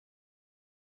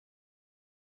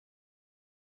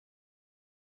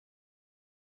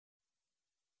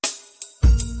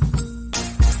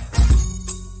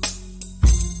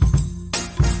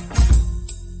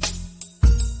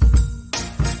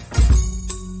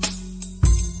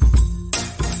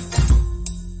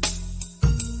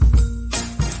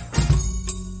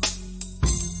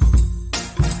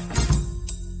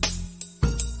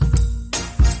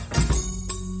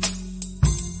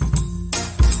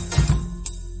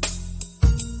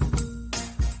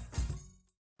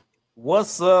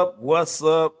What's up? What's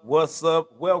up? What's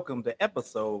up? Welcome to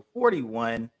episode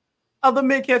 41 of the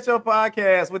Ketchup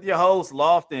Podcast with your host,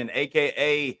 Lofton,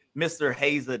 aka Mr.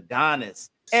 Hazadonis,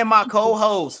 and my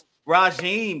co-host,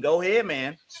 Rajim. Go ahead,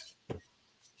 man.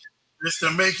 Just to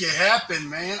make it happen,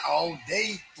 man, all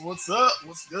day. What's up?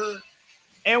 What's good?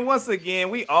 And once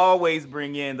again, we always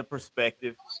bring in the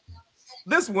perspective.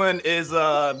 This one is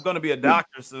going to be a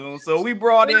doctor soon, so we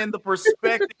brought in the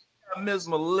perspective. Miss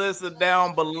Melissa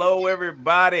down below,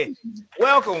 everybody.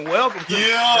 Welcome.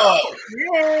 Yeah.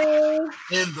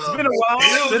 It's been a while.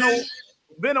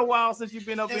 Been a while since you've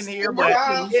been up in here,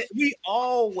 but we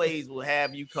always will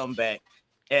have you come back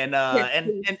and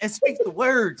speak the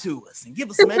word to us and give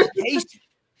us some education.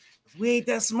 We ain't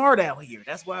that smart out here.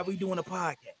 That's why we doing a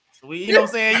podcast. So you know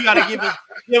what I'm saying? You got to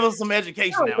give us some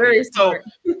education out here. So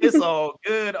it's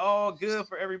all good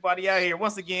for everybody out here.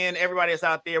 Once again, everybody that's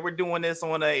out there, we're doing this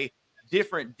on a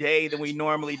different day than we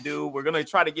normally do. We're going to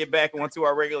try to get back onto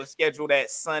our regular schedule that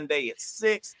Sunday at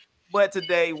 6. But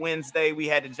today, Wednesday, we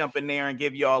had to jump in there and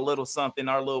give y'all a little something,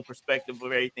 our little perspective of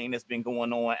everything that's been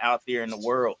going on out there in the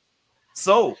world.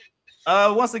 So,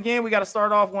 once again, we got to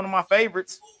start off one of my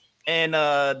favorites. And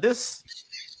this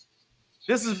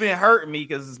has been hurting me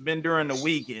because it's been during the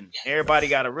week and everybody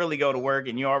got to really go to work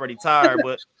and you're already tired.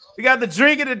 But we got the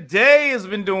drink of the day has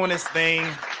been doing this thing.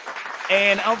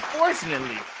 And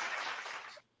unfortunately,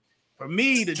 for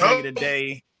me, the drink of the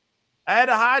day, I had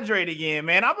to hydrate again,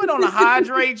 man. I've been on a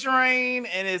hydrate train,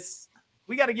 and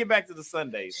we got to get back to the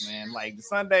Sundays, man. Like the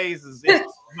Sundays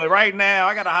but right now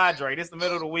I got to hydrate. It's the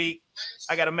middle of the week.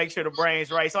 I got to make sure the brain's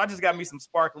right. So I just got me some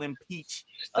sparkling peach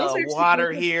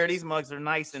water here. These mugs are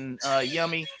nice and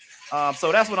yummy.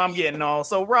 So that's what I'm getting on.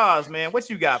 So Roz, man, what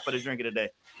you got for the drink of the day?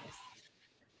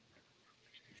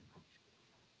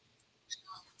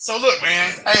 So look,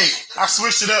 man. Hey, I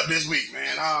switched it up this week,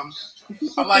 man.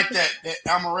 I like that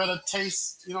amaretto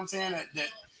taste. You know what I'm saying? That.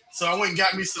 So I went and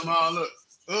got me some.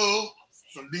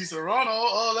 Some decent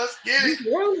Ronald. Let's get it.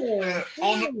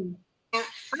 On the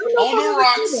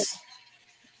rocks.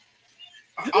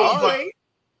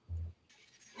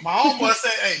 My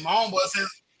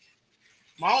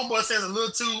homeboy says a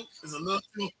little too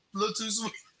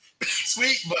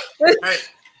sweet, but hey, you know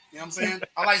what I'm saying?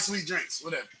 I like sweet drinks,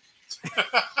 whatever.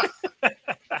 I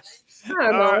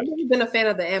don't know. I've never been a fan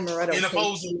of the amaretto.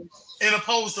 In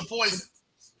opposed to poison.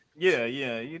 Yeah.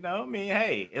 You know, I mean,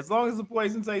 hey, as long as the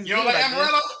poison tastes you don't like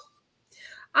amaretto?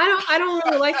 I don't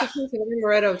really like the taste of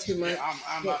amaretto too much. Yeah,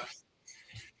 I'm not.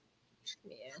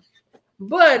 Yeah.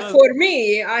 But for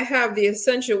me, I have the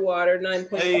essential water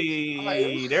 9.5.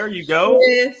 Hey, there you go.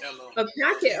 With a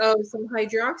packet of some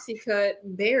hydroxycut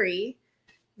berry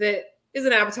that is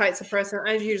an appetite suppressant.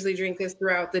 I usually drink this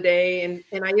throughout the day, and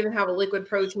I even have a liquid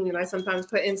protein that I sometimes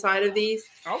put inside of these.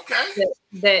 Okay.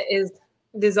 That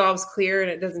dissolves clear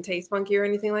and it doesn't taste funky or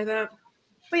anything like that.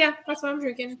 But yeah, that's what I'm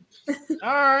drinking.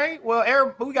 All right.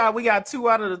 Well, we got 2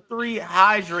 out of the 3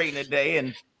 hydrating today,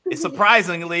 and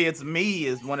surprisingly, it's me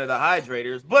as one of the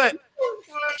hydrators. But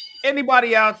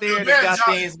anybody out there that got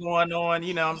things going on,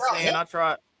 you know what I'm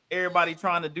saying? Everybody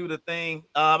trying to do the thing.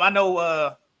 I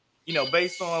know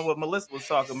based on what Melissa was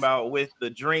talking about with the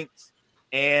drinks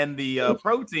and the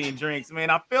protein drinks, man,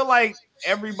 I feel like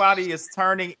everybody is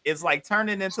turning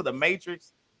into the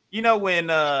Matrix. You know, when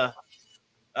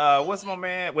what's my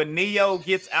man? When Neo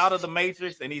gets out of the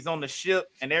Matrix and he's on the ship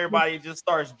and everybody just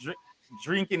starts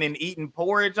drinking and eating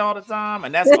porridge all the time,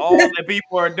 and that's all that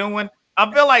people are doing. I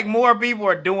feel like more people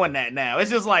are doing that now.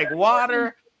 It's just like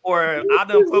water. Or I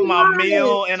done put my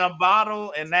meal in a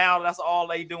bottle, and now that's all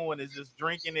they doing is just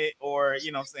drinking it, or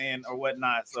you know what I'm saying, or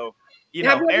whatnot. So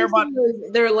everybody,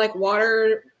 they're like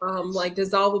water, like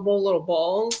dissolvable little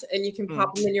balls, and you can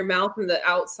pop them in your mouth, and the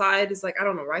outside is like, I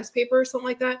don't know, rice paper or something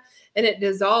like that, and it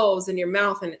dissolves in your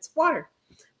mouth, and it's water.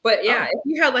 But yeah, if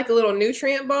you had like a little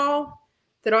nutrient ball,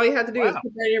 that all you have to do is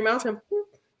put that in your mouth, and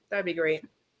that'd be great.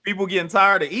 People getting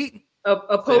tired of eating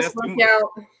a post workout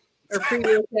or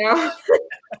pre-workout.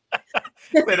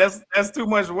 That's too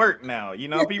much work now. You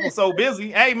know, people so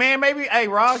busy. Hey man,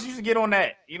 Ross, you should get on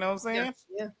that. You know what I'm saying?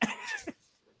 Yeah.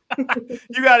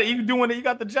 You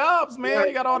got the jobs, man. Right.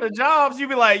 You got all the jobs. You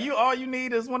be like, all you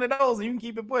need is one of those and you can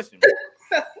keep it pushing.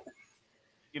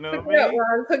 You know what I mean?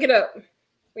 Hook it up.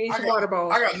 We need some water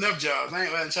balls. I got enough jobs. I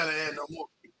ain't trying to add no more.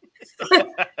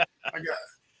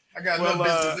 I got no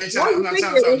business. I'm not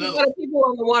trying to there's a lot of people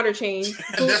on the water chain.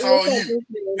 That's all you.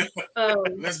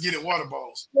 Let's get it, water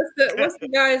balls. What's the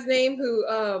guy's name who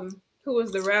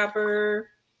was the rapper,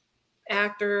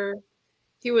 actor?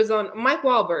 He was on Mike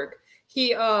Wahlberg.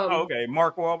 Okay,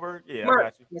 Mark Wahlberg. Yeah, Mark, I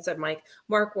got you. I said Mike.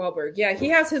 Mark Wahlberg. Yeah, he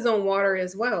has his own water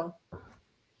as well.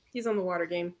 He's on the water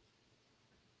game.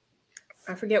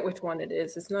 I forget which one it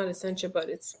is. It's not Essentia, but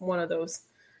it's one of those.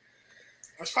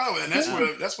 That's probably, and that's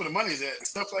where the money's at.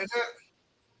 Stuff like that.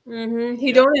 Mm-hmm.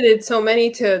 He donated so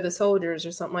many to the soldiers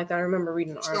or something like that. I remember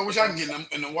reading an article. Which I can get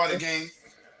in the water game.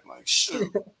 Like,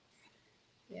 shoot.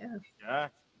 Yeah.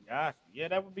 Gosh. Yeah,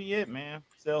 that would be it, man.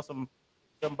 Sell some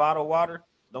bottled water.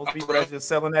 Those people that's just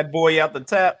selling that boy out the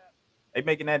tap, they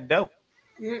making that dope.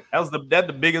 That's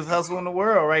the biggest hustle in the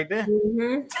world right there.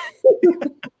 Mm-hmm.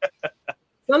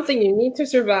 Something you need to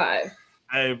survive.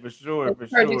 Hey, for sure.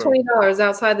 Charge you $20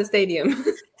 outside the stadium.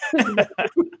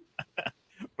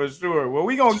 For sure. Well,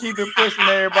 we're going to keep it pushing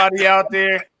everybody out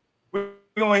there. We're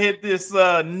going to hit this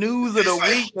news of the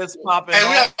week that's popping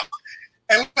off.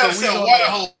 We got to sell water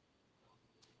hose.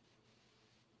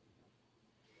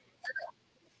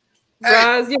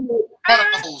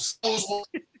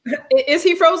 Is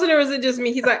he frozen or is it just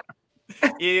me? He's like,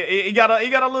 he got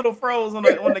a little froze on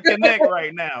the connect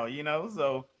right now,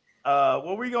 So,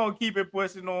 well, we're gonna keep it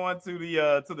pushing on to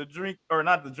the drink, or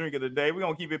not the drink of the day. We're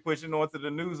gonna keep it pushing on to the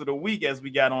news of the week as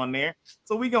we got on there.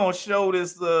 So we're gonna show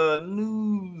this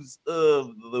news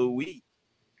of the week.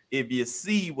 If you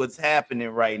see what's happening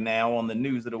right now on the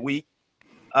news of the week,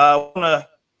 I wanna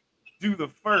do the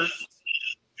first.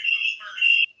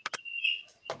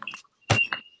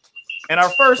 And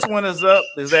our first one is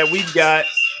that we've got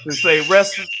to say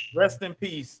rest in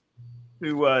peace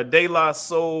to De La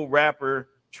Soul rapper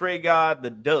Trugoy the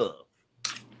Dove.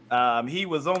 He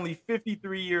was only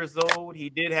 53 years old. He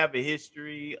did have a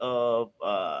history of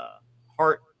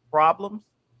heart problems.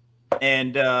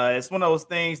 And it's one of those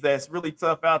things that's really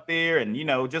tough out there. And,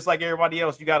 just like everybody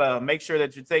else, you got to make sure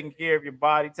that you're taking care of your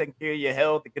body, taking care of your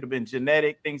health. It could have been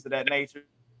genetic, things of that nature.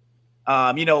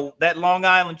 That Long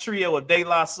Island trio of De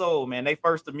La Soul, man, they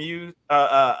first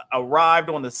arrived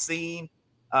on the scene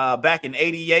back in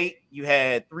 '88. You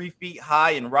had 3 Feet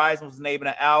High and Rising was the name of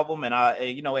the album. And,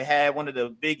 it had one of the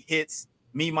big hits,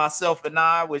 Me, Myself, and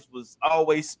I, which was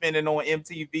always spinning on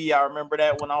MTV. I remember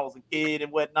that when I was a kid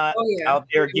and whatnot, out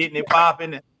there getting it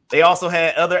popping. They also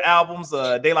had other albums.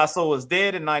 De La Soul is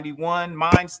Dead in '91,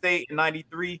 Mind State in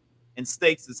 '93, and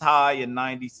Stakes is High in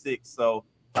 '96. So,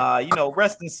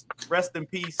 rest in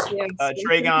peace,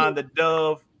 Trugoy the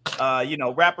Dove,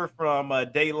 rapper from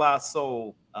De La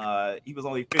Soul. He was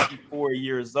only 54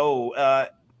 years old.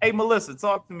 Hey, Melissa,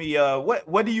 talk to me.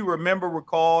 What do you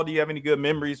recall? Do you have any good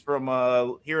memories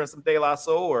from hearing some De La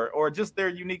Soul or just their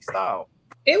unique style?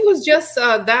 It was just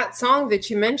that song that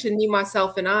you mentioned, Me,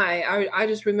 Myself, and I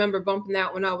just remember bumping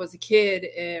that when I was a kid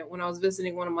and when I was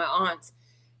visiting one of my aunts.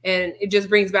 And it just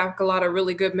brings back a lot of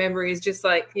really good memories, just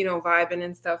like, vibing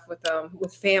and stuff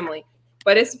with family.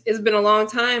 But it's been a long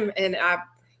time, and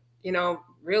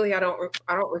really I don't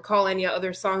recall any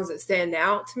other songs that stand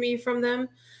out to me from them.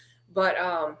 But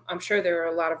I'm sure there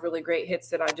are a lot of really great hits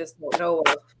that I just don't know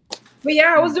of. But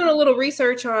yeah, I was doing a little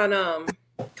research on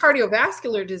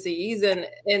cardiovascular disease, and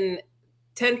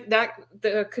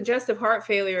the congestive heart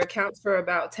failure accounts for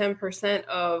about 10%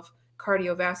 of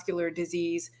cardiovascular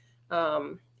disease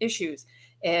issues.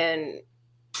 And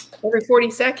every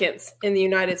 40 seconds in the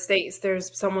United States,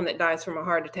 there's someone that dies from a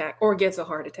heart attack or gets a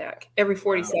heart attack every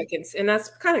 40 seconds. And that's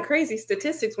kind of crazy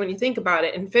statistics when you think about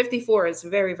it. And 54 is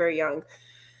very, very young.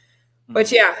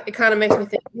 But yeah, it kind of makes me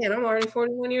think, man, I'm already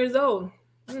 41 years old.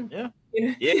 Yeah.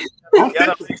 You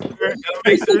gotta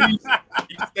make sure you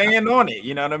stand on it.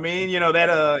 You know what I mean?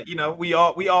 We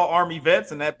all Army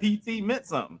vets, and that PT meant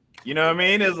something. You know what I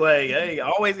mean? It's like, hey,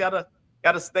 always gotta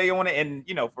stay on it. And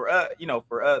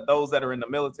for those that are in the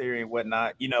military and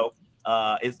whatnot,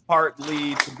 it's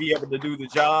partly to be able to do the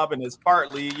job, and it's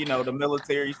partly the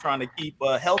military's trying to keep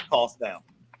health costs down.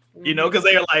 Because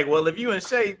they're like, well, if you're in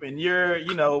shape and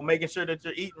you're making sure that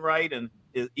you're eating right and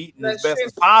is eating as best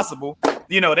as possible,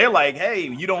 they're like, hey,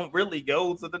 you don't really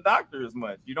go to the doctor as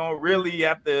much. You don't really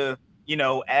have to,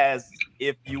 as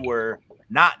if you were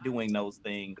not doing those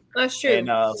things. That's true. And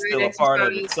still a part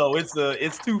of it. So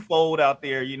it's twofold out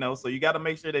there, so you got to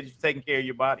make sure that you're taking care of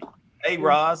your body. Hey,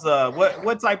 Roz,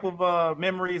 what type of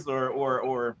memories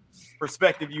or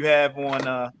perspective you have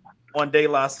on De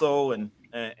La Soul and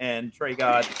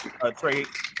Trugoy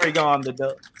the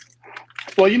Dove?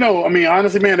 Well,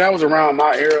 honestly, man, that was around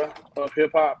my era of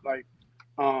hip hop, like,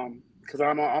 because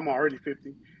I'm already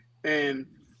 50, and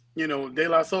De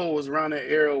La Soul was around that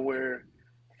era where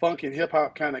funk and hip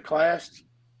hop kind of clashed,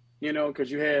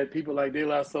 because you had people like De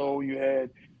La Soul, you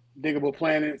had Diggable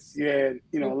Planets, you had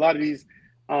a lot of these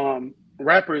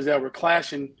rappers that were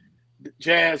clashing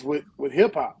jazz with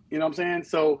hip hop. You know what I'm saying?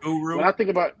 So Guru. When I think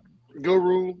about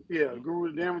Guru the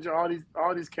Damager,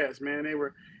 all these cats, man, they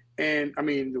were, and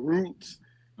the Roots,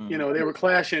 You know, they were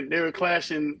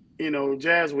clashing, you know,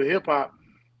 jazz with hip hop.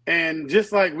 And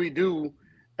just like we do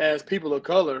as people of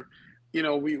color, you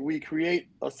know, we create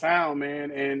a sound,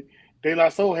 man, and De La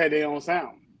Soul had their own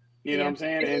sound. You know what I'm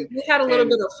saying? And we had a little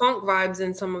bit of funk vibes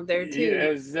in some of there too. Yeah,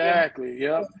 exactly.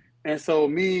 Yep. And so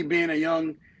me being a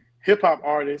young hip hop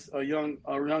artist, a young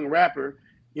rapper,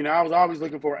 you know, I was always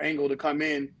looking for an angle to come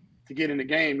in to get in the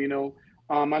game. You know,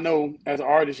 I know as an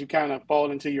artist you kind of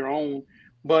fall into your own,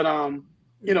 but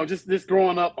you know, just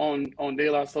growing up on De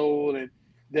La Soul and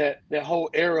that whole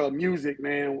era of music,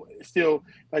 man, still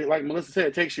like Melissa said,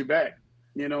 it takes you back.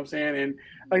 You know what I'm saying? And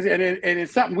like I said, and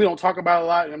it's something we don't talk about a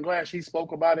lot, and I'm glad she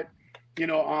spoke about it. You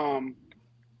know,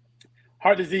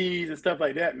 heart disease and stuff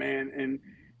like that, man, and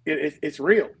it's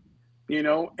real. You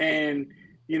know, and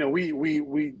you know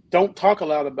we don't talk a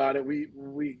lot about it. We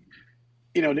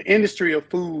you know, the industry of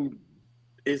food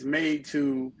is made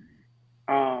to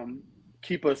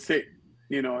keep us sick.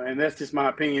 You know, and that's just my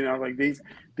opinion. I was like, these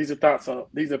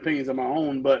are opinions of my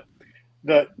own, but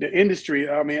the industry,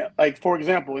 I mean, like for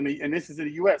example, and this is in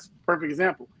the US, perfect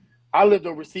example. I lived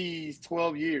overseas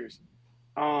 12 years.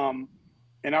 And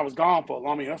I was gone for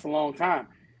I mean, that's a long time.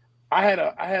 I had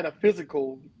a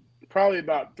physical probably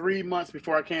about 3 months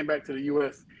before I came back to the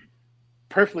US,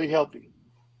 perfectly healthy,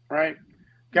 right?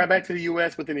 Got back to the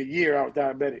US within a year, I was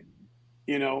diabetic,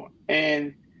 you know,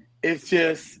 and it's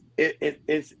just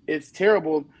it's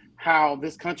terrible how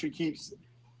this country keeps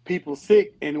people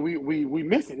sick, and we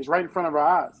miss it. It's right in front of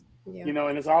our eyes, you know,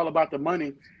 and it's all about the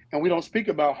money, and we don't speak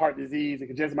about heart disease and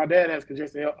congestion. My dad has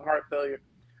congestive heart failure,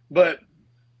 but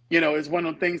you know, it's one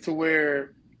of the things to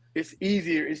where it's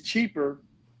easier, it's cheaper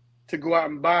to go out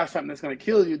and buy something that's going to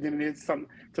kill you than it is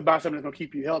to buy something that's going to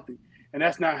keep you healthy, and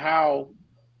that's not how,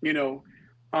 you know,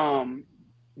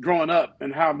 growing up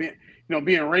and how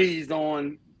being raised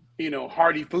on, you know,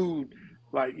 hearty food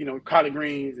like, you know, collard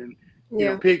greens and you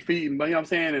know, pig feet, and you know what I'm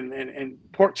saying, and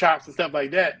pork chops and stuff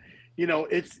like that. You know,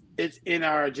 it's in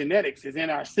our genetics, it's in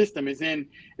our system, it's in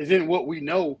what we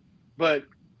know. But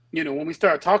you know, when we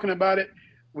start talking about it,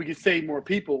 we can save more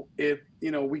people if,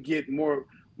 you know, we get more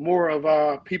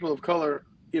of people of color,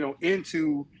 you know,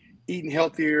 into eating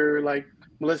healthier. Like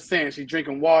Melissa's saying, she's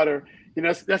drinking water. You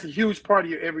know, that's a huge part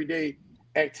of your everyday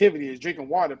activity is drinking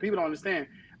water. People don't understand.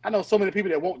 I know so many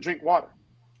people that won't drink water.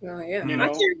 Oh yeah, you know? I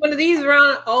carry one of these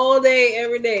around all day,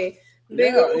 every day.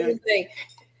 Big old thing,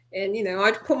 and you know,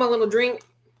 I put my little drink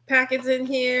packets in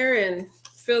here and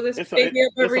fill this baby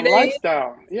up every day. It's a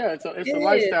lifestyle. Yeah, it's a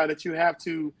lifestyle that you have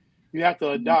to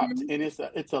adopt, and it's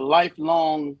a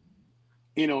lifelong,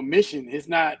 you know, mission. It's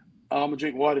not I'm gonna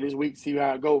drink water this week, see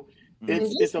how I go.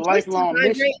 It's a lifelong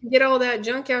mission. Get all that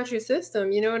junk out your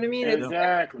system. You know what I mean?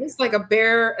 Exactly. It's like a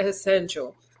bare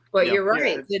essential. But you're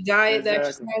right. The diet, the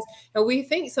exercise, and we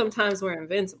think sometimes we're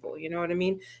invincible. You know what I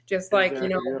mean? Just like you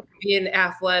know, being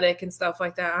athletic and stuff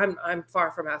like that. I'm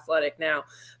far from athletic now,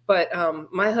 but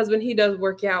my husband, he does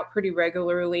work out pretty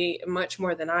regularly, much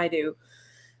more than I do.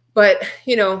 But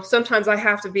you know, sometimes I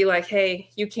have to be like, hey,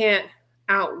 you can't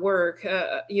outwork,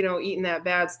 you know, eating that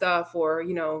bad stuff, or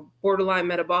you know, borderline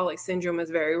metabolic syndrome is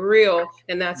very real,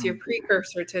 and that's your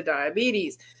precursor to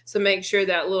diabetes. So make sure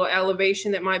that little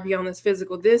elevation that might be on this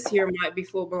physical this year might be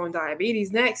full-blown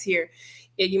diabetes next year.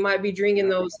 You might be drinking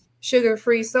those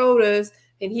sugar-free sodas,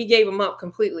 and he gave them up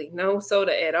completely, no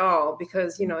soda at all,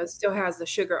 because you know it still has the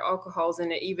sugar alcohols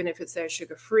in it, even if it says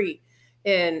sugar-free,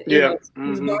 and you know,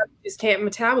 his body just can't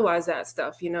metabolize that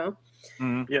stuff, you know.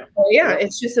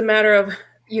 It's just a matter of,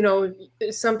 you know,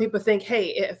 some people think, hey,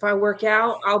 if I work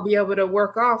out, I'll be able to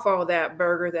work off all that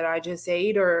burger that I just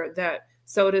ate or that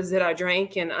sodas that I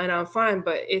drank, and I'm fine.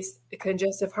 But it's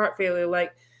congestive heart failure,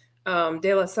 like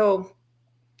De La Soul.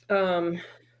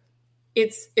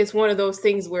 It's one of those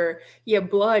things where your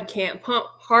blood can't pump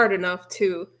hard enough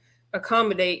to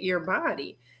accommodate your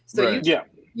body. So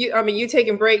you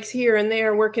taking breaks here and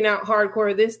there, working out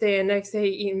hardcore this day and next day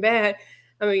eating bad.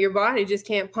 I mean, your body just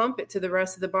can't pump it to the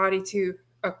rest of the body to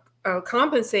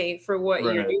compensate for what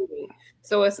you're doing.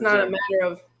 So it's not a matter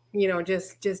of, you know,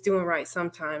 just doing right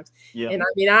sometimes. And I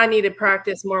mean, I need to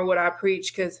practice more what I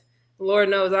preach, because Lord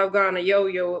knows I've gone a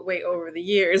yo-yo weight over the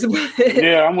years. I'm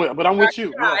with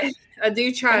you. I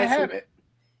do try. And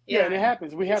it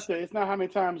happens. We have to. It's not how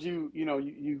many times you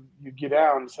get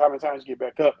down. It's how many times you get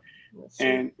back up.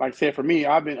 And like I said, for me,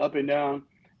 I've been up and down.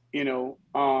 You know,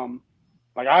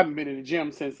 like I haven't been in the gym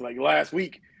since like last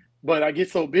week, but I get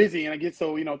so busy and I get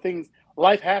so, you know,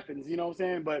 life happens, you know what I'm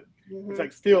saying? But it's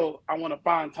like still, I want to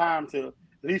find time to at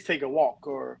least take a walk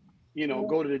or, you know,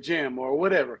 go to the gym or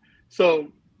whatever. So,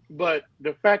 but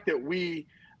the fact that we've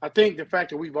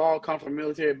all come from a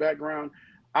military background,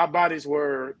 our bodies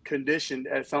were conditioned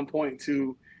at some point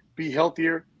to be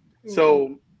healthier.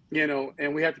 So,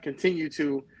 and we have to continue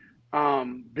to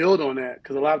build on that,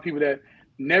 because a lot of people that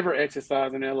never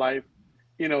exercise in their life,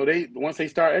 they once they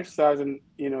start exercising,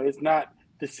 it's not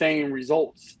the same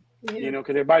results, because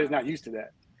their body's not used to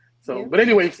that. So, but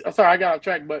anyway, sorry, I got off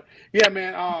track. But yeah,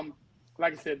 man,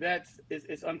 like I said,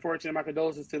 it's unfortunate. My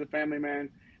condolences to the family, man.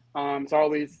 It's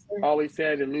always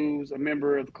sad to lose a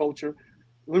member of the culture,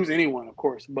 lose anyone, of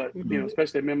course, but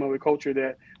especially a member of the culture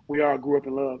that we all grew up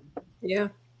and loved. Yeah.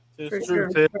 It's true.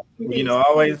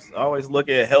 Always look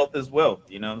at health as wealth.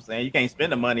 You know what I'm saying? You can't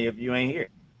spend the money if you ain't here.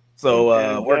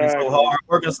 So working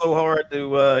so hard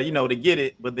to to get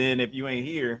it, but then if you ain't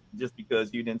here, just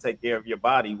because you didn't take care of your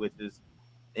body, which is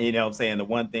what I'm saying, the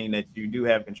one thing that you do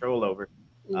have control over,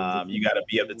 you got to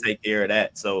be able to take care of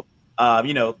that. So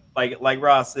like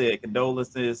Ross said,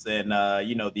 condolences, and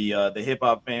the hip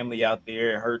hop family out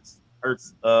there hurts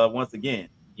once again.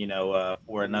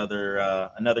 For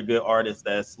another good artist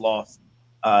that's lost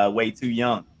way too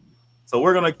young. So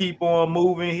we're gonna keep on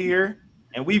moving here,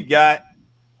 and we've got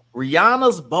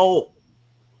Rihanna's Bowl.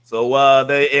 So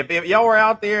if y'all were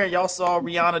out there and y'all saw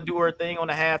Rihanna do her thing on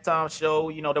the halftime show,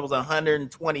 there was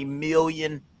 120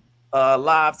 million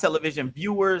live television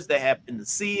viewers that happened to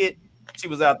see it. She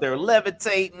was out there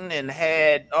levitating and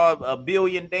had a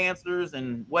billion dancers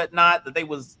and whatnot, that they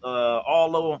was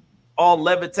all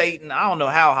levitating. I don't know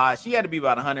how high. She had to be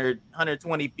about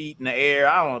 120 feet in the air.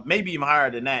 I don't know, maybe even higher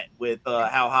than that, with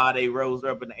how high they rose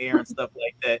up in the air and stuff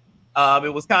like that.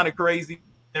 It was kind of crazy,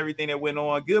 everything that went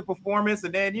on. Good performance,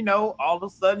 and then all of a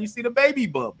sudden you see the baby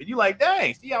bump, and you like,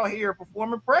 dang, she out here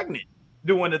performing pregnant,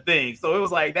 doing the thing. So it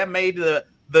was like that made the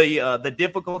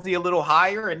difficulty a little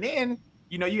higher, and then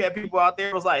you had people out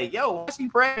there was like, yo, she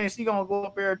pregnant, she gonna go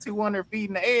up there 200 feet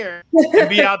in the air and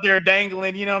be out there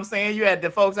dangling, you know what I'm saying? You had the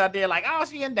folks out there like, oh,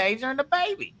 she endangering the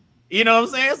baby. You know what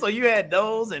I'm saying? So you had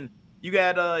those, and you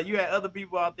had other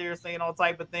people out there saying all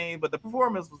type of things, but the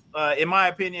performance was, in my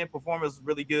opinion, was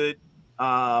really good.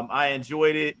 I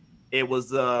enjoyed it. It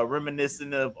was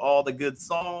reminiscent of all the good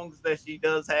songs that she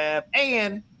does have.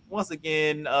 And once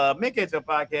again, Ketchup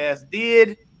Podcast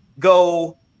did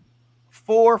go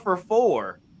 4 for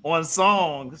 4 on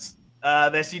songs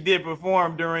that she did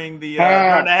perform during the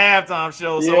halftime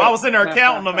show. So I was in there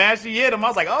counting them as she hit them. I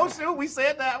was like, oh shoot, we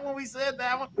said that one.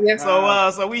 Yeah.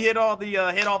 So we hit all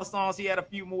the songs. She had a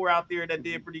few more out there that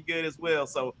did pretty good as well.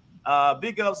 So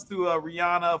big ups to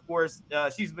Rihanna. Of course,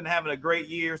 she's been having a great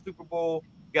year. Super Bowl,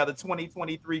 got the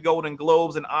 2023 Golden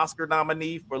Globes and Oscar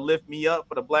nominee for Lift Me Up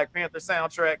for the Black Panther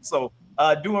soundtrack. So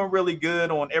doing really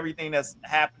good on everything that's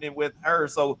happening with her.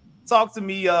 So talk to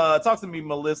me,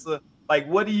 Melissa. Like,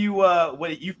 what do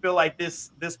you feel like this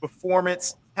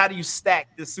performance? How do you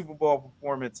stack this Super Bowl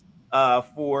performance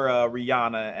for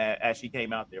Rihanna as she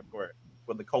came out there for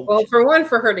the coach? Well,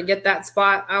 for her to get that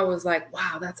spot, I was like,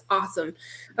 wow, that's awesome.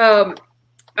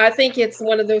 I think it's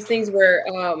one of those things where,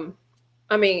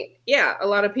 a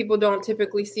lot of people don't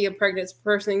typically see a pregnant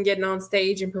person getting on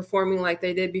stage and performing like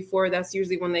they did before. That's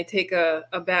usually when they take a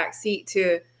back seat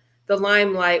to the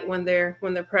limelight when they're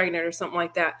pregnant or something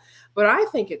like that. But I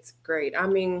think it's great. I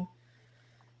mean,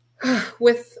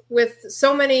 with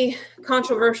so many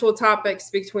controversial topics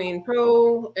between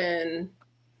pro and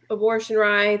abortion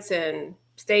rights and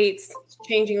states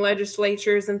changing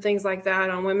legislatures and things like that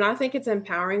on women, I think it's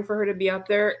empowering for her to be up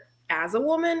there as a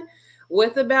woman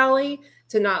with a belly,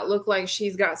 to not look like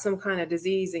she's got some kind of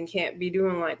disease and can't be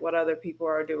doing like what other people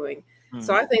are doing.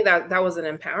 So I think that was an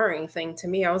empowering thing to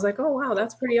me. I was like, oh, wow,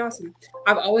 that's pretty awesome.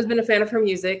 I've always been a fan of her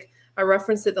music. I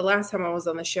referenced it the last time I was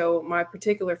on the show. My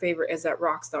particular favorite is that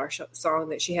Rockstar song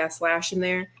that she has Slash in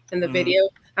there in the video.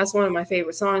 That's one of my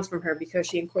favorite songs from her, because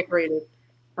she incorporated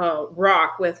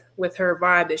rock with her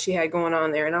vibe that she had going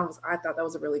on there. And I thought that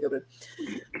was a really good one.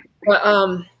 But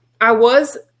I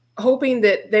was hoping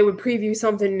that they would preview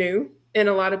something new, and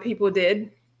a lot of people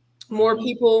did. More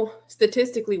people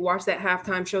statistically watch that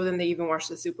halftime show than they even watch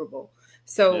the Super Bowl.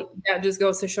 So that just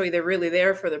goes to show you they're really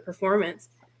there for the performance,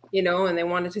 and they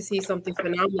wanted to see something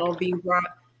phenomenal being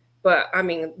brought. But I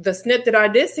mean, the snip that I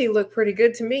did see looked pretty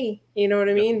good to me. You know what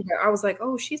I mean? But I was like,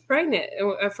 oh, she's pregnant.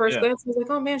 And at first glance, I was like,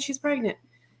 oh man, she's pregnant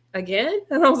again.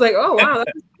 And I was like, oh wow.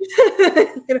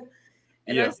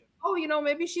 And I said, oh,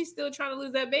 maybe she's still trying to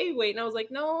lose that baby weight. And I was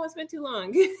like, no, it's been too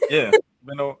long.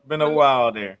 Been a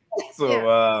while there.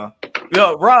 So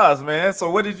Roz, man, so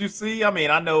what did you see? I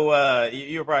mean, I know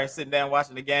you were probably sitting down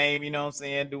watching the game, you know what I'm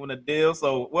saying, doing a deal.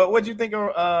 So what did you think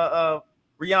of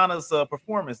Rihanna's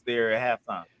performance there at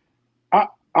halftime?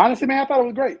 Honestly, man, I thought it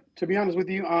was great, to be honest with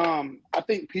you. I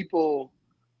think people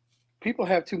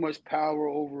have too much power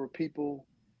over people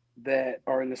that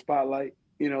are in the spotlight.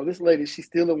 You know, this lady, she's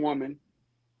still a woman.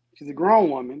 She's a grown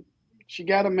woman. She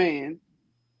got a man.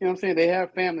 You know what I'm saying? They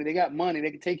have family. They got money.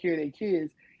 They can take care of their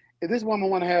kids. If this woman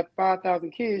want to have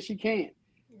 5,000 kids, she can.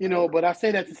 You know, but I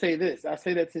say that to say this. I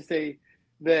say that to say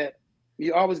that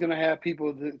you're always going to have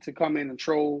people to come in and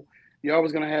troll. You're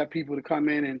always going to have people to come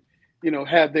in and, you know,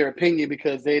 have their opinion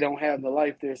because they don't have the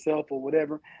life themselves or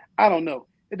whatever. I don't know.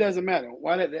 It doesn't matter.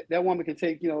 Why that woman can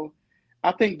take, you know,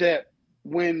 I think that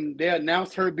when they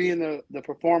announced her being the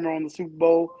performer on the Super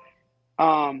Bowl,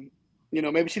 you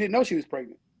know, maybe she didn't know she was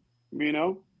pregnant, you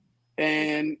know,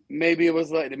 and maybe it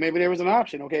was like, maybe there was an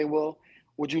option. Okay, well,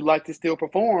 would you like to still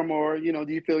perform, or, you know,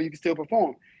 do you feel you can still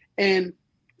perform? And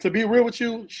to be real with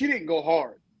you, she didn't go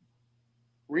hard.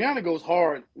 Rihanna goes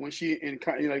hard when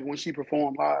when she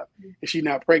performed live and she's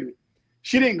not pregnant.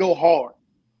 She didn't go hard.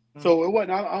 So it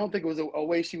wasn't, I don't think it was a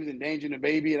way she was endangering the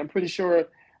baby. And I'm pretty sure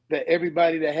that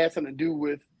everybody that had something to do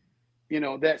with, you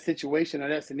know, that situation or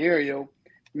that scenario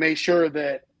made sure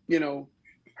that, you know,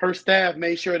 her staff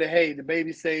made sure that, hey, the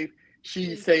baby's safe,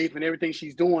 she's safe, and everything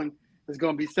she's doing is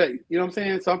going to be safe. You know what I'm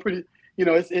saying? So I'm pretty, you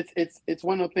know, it's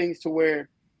one of those things to where,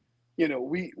 you know,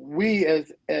 we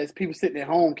as people sitting at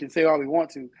home can say all we want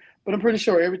to, but I'm pretty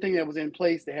sure everything that was in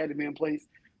place, that had to be in place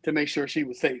to make sure she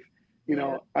was safe. You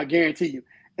know, I guarantee you.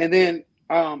 And then,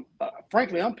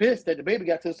 frankly, I'm pissed that the baby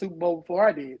got to the Super Bowl before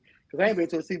I did, because I ain't been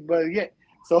to a Super Bowl yet.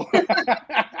 So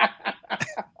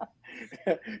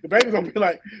the baby's gonna be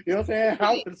like, you know what I'm saying?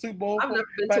 I was at the Super Bowl. I've never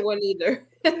been to one either.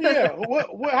 Yeah.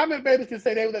 What? How many babies can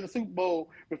say they was at the Super Bowl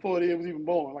before they was even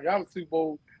born? Like, I was Super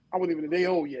Bowl, I wasn't even a day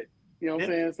old yet. You know what I'm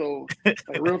saying? So,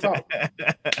 like, real talk.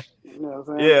 You know what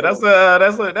I'm saying? Yeah,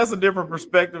 that's a different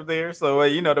perspective there. So,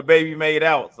 you know, the baby made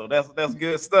out. So that's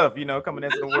good stuff. You know, coming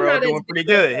into the world doing pretty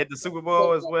good. Hit the Super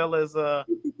Bowl as well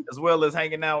as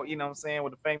hanging out. You know what I'm saying,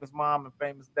 with the famous mom and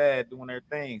famous dad doing their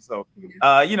thing. So,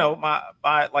 you know, my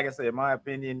like I said, my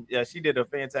opinion, she did a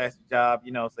fantastic job.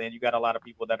 You know what I'm saying? You got a lot of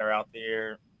people that are out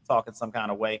there talking some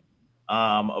kind of way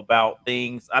about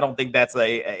things. I don't think that's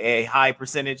a high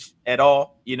percentage at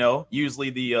all. You know, usually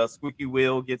the squeaky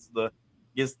wheel gets the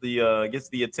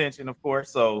attention, of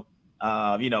course. So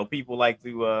you know, people like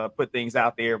to put things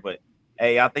out there, but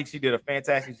hey, I think she did a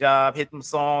fantastic job. Hit them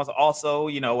songs. Also,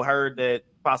 you know, heard that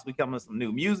possibly coming some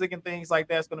new music and things like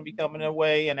that's going to be coming their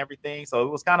way and everything. So it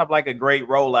was kind of like a great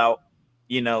rollout,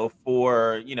 you know,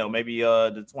 for, you know, maybe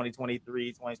the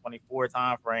 2023 2024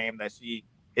 time frame that she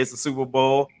hits the Super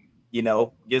Bowl. You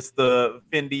know, gets the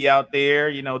Fendi out there,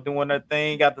 you know, doing her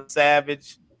thing, got the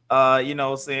Savage, you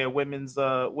know, saying women's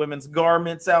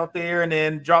garments out there, and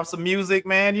then drop some music,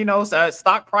 man. You know, so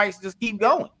stock price just keep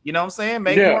going. You know what I'm saying?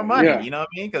 Make more money. Yeah. You know what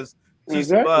I mean? Because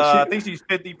she's, I think she's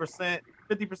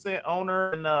 50%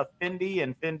 owner in Fendi,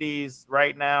 and Fendi's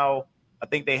right now, I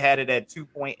think they had it at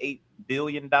 $2.8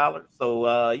 billion.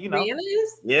 So, you know,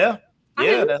 yeah.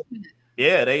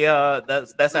 Yeah, they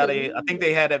that's how they, I think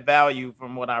they had that value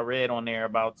from what I read on there,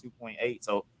 about 2.8.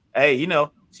 So hey, you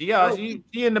know, she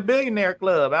in the billionaire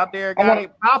club out there, got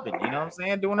it popping, you know what I'm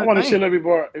saying, doing her thing. If she'll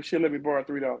let me borrow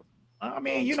 $3. I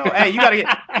mean, you know, hey, you gotta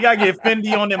get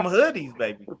Fendi on them hoodies,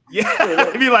 baby.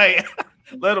 Yeah, be like,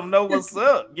 let them know what's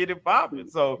up, get it popping.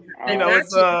 So you know,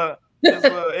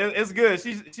 it's good.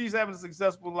 She's having a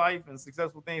successful life and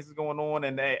successful things is going on,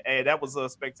 and hey, that was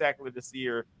spectacular to see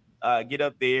her get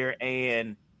up there.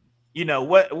 And you know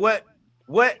what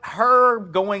her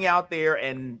going out there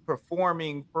and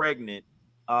performing pregnant,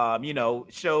 you know,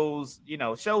 shows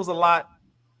a lot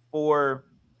for,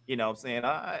 you know what I'm saying,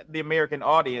 the American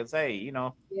audience. Hey, you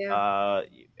know,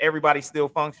 everybody's still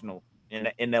functional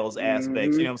in those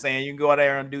aspects. You know what I'm saying? You can go out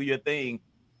there and do your thing,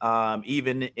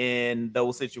 even in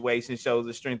those situations. Shows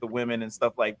the strength of women and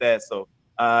stuff like that. So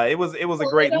it was a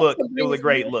great look. It was a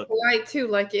great look. Right too.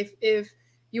 Like if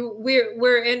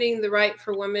we're ending the right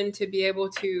for women to be able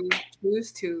to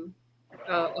choose to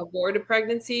abort a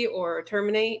pregnancy or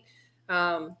terminate.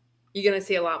 You're going to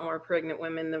see a lot more pregnant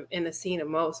women in the scene of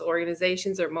most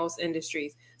organizations or most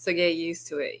industries. So get used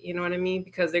to it. You know what I mean?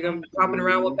 Because they're going to be popping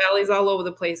around with bellies all over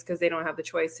the place because they don't have the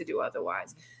choice to do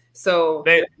otherwise. So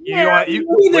hey,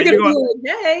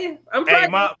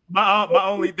 my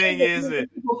only thing is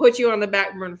that people put you on the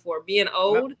back burner for being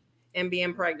old and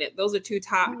being pregnant. Those are two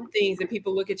top things that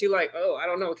people look at you like, oh, I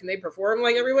don't know, can they perform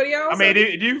like everybody else? I mean, do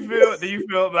you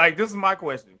feel like, this is my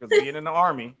question, because being in the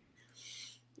Army,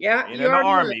 being in the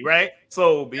Army, right?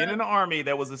 So being in the Army,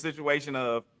 there was a situation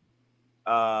of,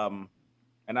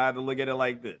 and I had to look at it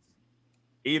like this: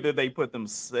 either they put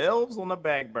themselves on the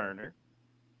back burner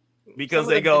because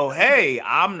they go, hey,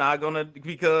 I'm not gonna,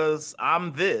 because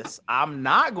I'm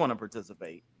not gonna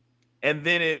participate, And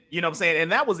then it, you know what I'm saying?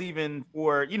 And that was even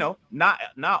for, not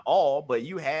all, but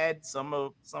you had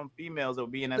some females that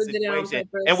would be in that situation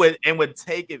and would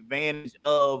take advantage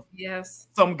of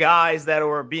some guys that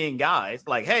were being guys.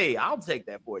 Like, hey, I'll take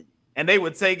that for you. And they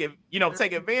would take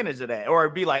advantage of that, or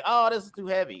be like, oh, this is too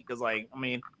heavy. Cause like, I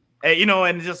mean,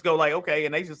 and just go like, okay.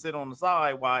 And they just sit on the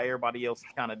side while everybody else is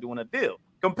kind of doing a deal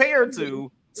compared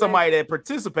to somebody that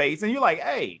participates. And you're like,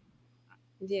 hey,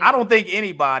 I don't think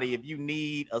anybody, if you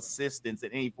need assistance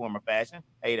in any form or fashion,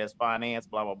 hey, that's finance,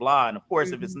 blah, blah, blah. And of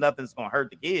course, if it's nothing's going to hurt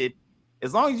the kid,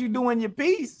 as long as you're doing your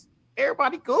piece,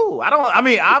 everybody cool.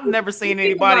 I've never seen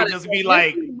anybody just be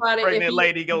like, pregnant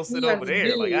lady, go sit over there.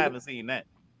 Dude, like, I haven't seen that.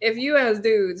 If you as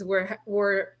dudes were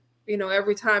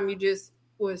every time you just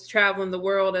was traveling the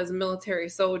world as a military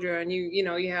soldier and you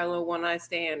had a little one night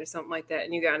stand or something like that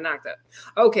and you got knocked up.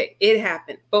 Okay, it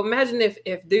happened. But imagine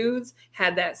if dudes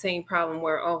had that same problem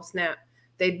where, oh snap,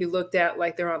 they'd be looked at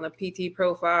like they're on the PT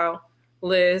profile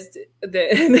list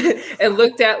and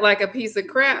looked at like a piece of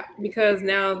crap because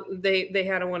now they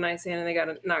had a one night stand and they got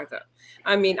knocked up.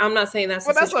 I mean, I'm not saying that's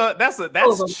that's short. That's a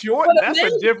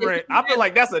different. I feel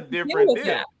like that's a different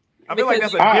deal. I feel like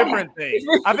that's a different thing.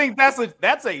 I think that's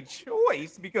a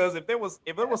choice, because if there was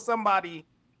somebody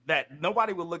that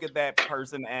nobody would look at that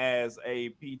person as a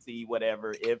PT,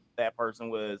 whatever, if that person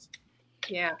was,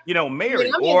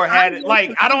 married or had it.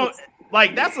 Like, I don't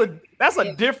like that's a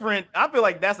different. I feel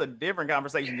like that's a different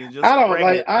conversation than just. I don't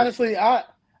like, honestly. I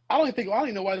don't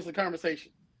even know why this is a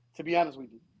conversation. To be honest with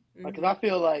you, because I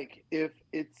feel like if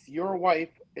it's your wife,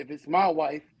 if it's my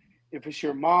wife, if it's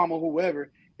your mom or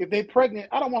whoever. If they pregnant,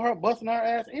 I don't want her busting her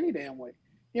ass any damn way.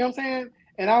 You know what I'm saying?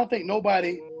 And I don't think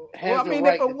nobody has the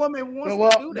right. If a woman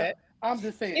wants to do that, I'm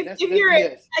just saying. I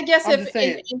guess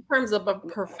in terms of a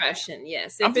profession,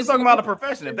 yes. I'm just talking about a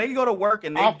profession. If they go to work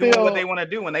and they do what they want to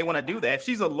do and they want to do that, if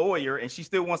she's a lawyer and she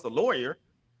still wants to lawyer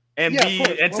and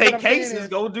take cases,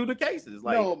 go do the cases.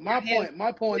 Like, no,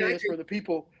 my point is for the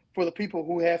people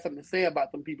who have something to say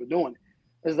about them people doing it.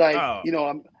 It's like,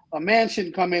 a man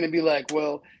shouldn't come in and be like,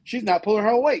 well, she's not pulling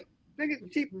her weight.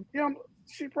 She's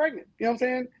pregnant. You know what I'm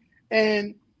saying?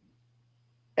 And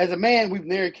as a man, we've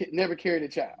never carried a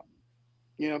child.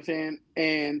 You know what I'm saying?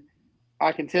 And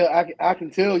I can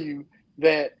tell you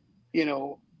that,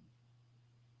 it's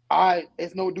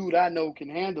no dude I know could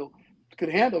handle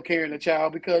carrying a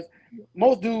child, because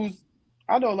most dudes,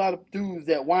 I know a lot of dudes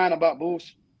that whine about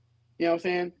bullshit. You know what I'm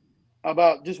saying?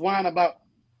 About just whine about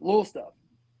little stuff.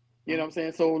 You know what I'm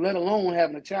saying? So let alone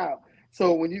having a child.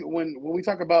 So when we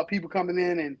talk about people coming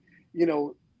in and,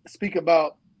 speak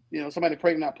about, somebody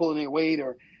pregnant not pulling their weight,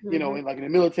 or, like in the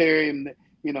military, and,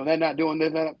 they're not doing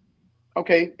this.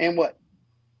 Okay, and what?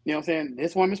 You know what I'm saying?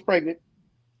 This woman's pregnant.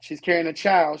 She's carrying a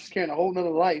child. She's carrying a whole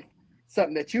nother life,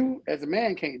 something that you as a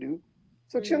man can't do.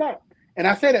 So chill out. And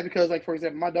I say that because, like, for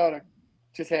example, my daughter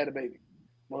just had a baby.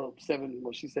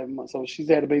 She's 7 months. So she's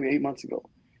had a baby 8 months ago.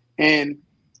 And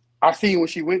I seen what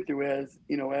she went through as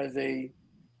a,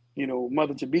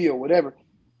 mother to be or whatever.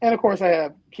 And of course I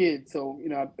have kids, so,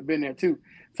 I've been there too.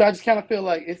 So I just kind of feel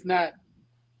like it's not,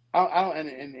 I don't,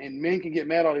 and men can get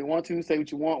mad all they want to, say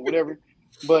what you want, whatever.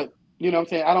 But, you know what I'm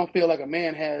saying? I don't feel like a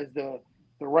man has the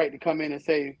right to come in and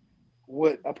say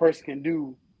what a person can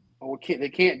do or what they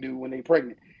can't do when they're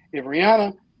pregnant. If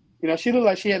Rihanna, she looked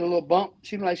like she had a little bump.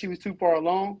 She looked like she was too far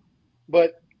along.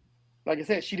 But like I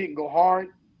said, she didn't go hard.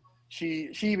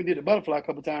 She even did a butterfly a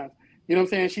couple times. You know what I'm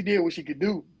saying? She did what she could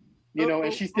do,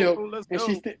 and she still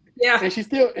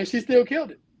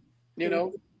killed it.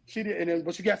 She did,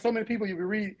 but you got so many people.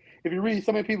 If you read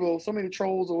so many people, so many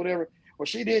trolls or whatever, or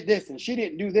she did this and she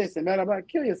didn't do this and blah blah.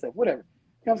 Kill yourself, whatever.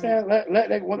 You know what I'm saying? Let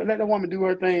that woman do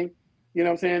her thing. You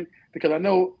know what I'm saying? Because I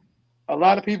know a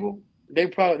lot of people, they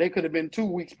could have been 2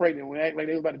 weeks pregnant when they act like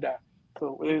they were about to die.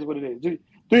 So it is what it is. Do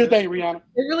your thing, Rihanna.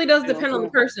 It really does depend on the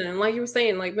person. And like you were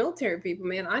saying, like military people,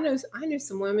 man, I knew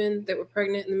some women that were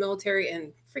pregnant in the military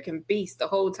and freaking beast the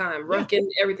whole time, running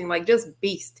everything, like just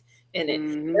beast in it.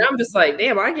 And I'm just like,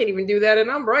 damn, I can't even do that,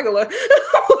 and I'm regular.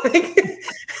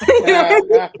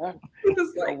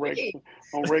 Just like,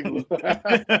 I'm regular.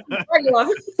 Regular.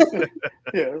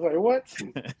 Yeah, it's like what?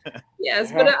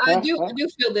 Yes, but I do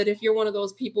feel that if you're one of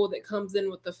those people that comes in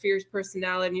with the fierce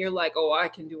personality and you're like, oh, I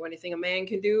can do anything a man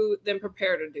can do, then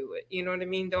prepare to do it. You know what I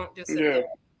mean? Don't just sit there,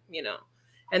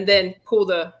 and then pull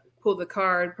the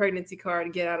pregnancy card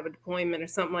and get out of a deployment or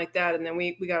something like that, and then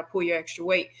we got to pull your extra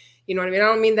weight. You know what I mean? I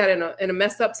don't mean that in a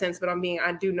messed up sense, but I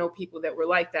do know people that were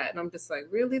like that, and I'm just like,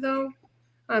 really though?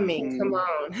 I mean, come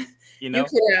on. You can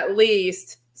at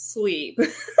least sleep.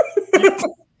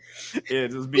 Yeah,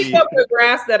 just be pick up the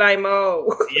grass that I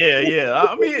mow. Yeah.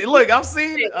 I mean, look, I've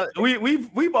seen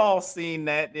we've all seen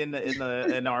that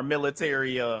in our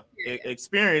military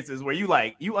experiences where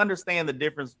you understand the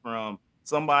difference from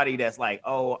somebody that's like,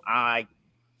 oh, I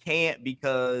can't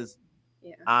because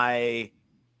I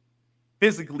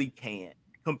physically can't,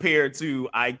 compared to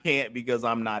I can't because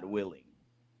I'm not willing.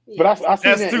 But I've seen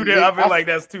that's that. I feel like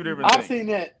that's two different things.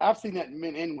 I've seen that in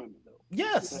men and women though.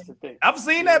 Yes, that's the thing. I've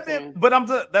seen that bit, but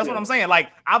that's what I'm saying. Like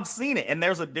I've seen it, and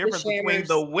there's a difference between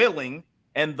the willing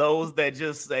and those that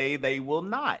just say they will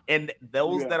not, and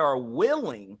those that are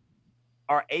willing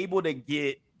are able to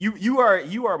get you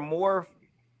are more.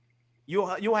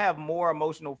 You'll have more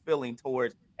emotional feeling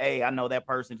towards, hey, I know that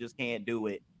person just can't do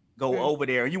it. Go over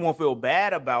there, and you won't feel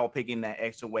bad about picking that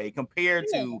extra way compared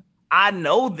to I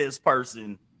know this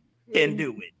person can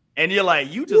do it. And you're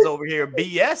like, you just over here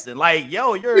BSing. Like,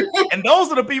 yo, and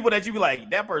those are the people that you be like,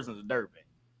 that person's a dirtbag.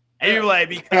 And you're like,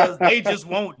 because they just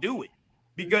won't do it.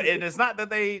 Because and it's not that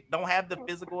they don't have the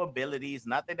physical abilities,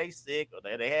 not that they sick or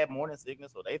that they have morning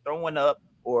sickness or they throwing up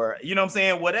or you know what I'm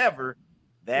saying, whatever.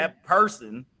 That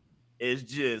person is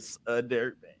just a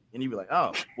dirtbag. And you be like,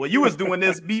 oh, well, you was doing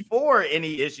this before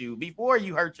any issue, before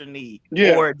you hurt your knee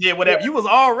or did whatever. You was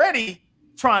already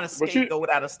trying to scapegoat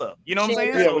out of stuff. You know what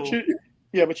I'm saying?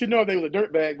 But you know if they was a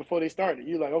dirtbag before they started.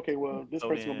 You're like, okay, well, this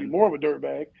person will be more of a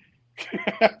dirtbag.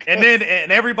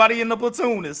 and everybody in the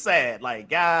platoon is sad. Like,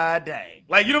 God dang.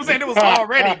 Like, you know what I'm saying? It was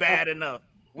already bad enough.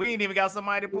 We ain't even got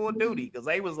somebody to pull duty because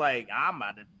they was like, I'm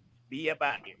about to be up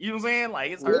out here. You know what I'm saying?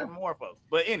 Like, it's hurting more folks.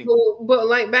 But anyway. But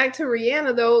like back to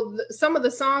Rihanna though, some of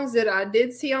the songs that I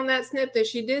did see on that snip that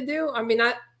she did do, I mean,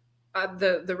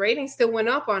 the ratings still went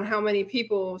up on how many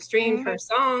people streamed her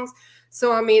songs.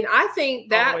 So I mean, I think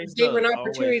that gave her an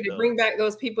opportunity to bring back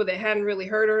those people that hadn't really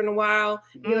heard her in a while.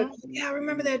 You're like, yeah, I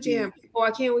remember that jam. Oh,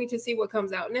 I can't wait to see what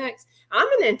comes out next. I'm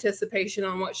in anticipation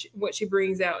on what she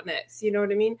brings out next. You know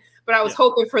what I mean? But I was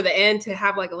hoping for the end to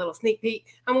have like a little sneak peek.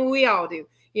 I mean, we all do.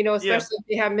 You know, especially if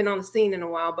they haven't been on the scene in a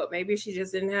while, but maybe she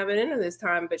just didn't have it in her this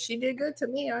time. But she did good to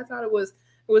me. I thought it was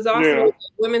awesome. Yeah.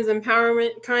 Women's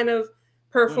empowerment kind of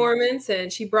performance, and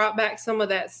she brought back some of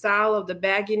that style of the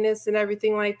bagginess and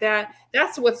everything like that.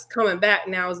 That's what's coming back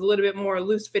now is a little bit more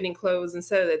loose fitting clothes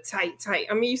instead of the tight.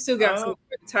 I mean, you still got some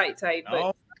tight,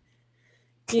 but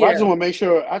well, I just want to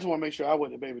make sure I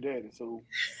wasn't a baby daddy. So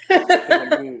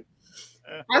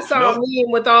I saw a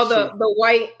meme with all the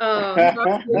white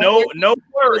no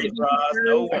worries, Ross.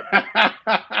 No worries.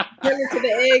 To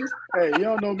the eggs. Hey, you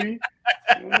don't know me. You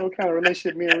don't know what kind of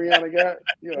relationship me and Rihanna got.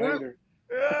 You're a hater.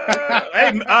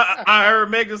 Hey, I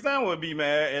heard Megan Thee Stallion would be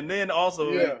mad, and then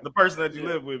also the person that you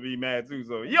live with be mad too.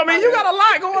 So I mean, you got a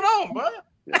lot going on, bro.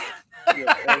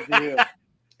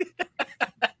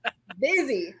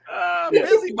 Busy.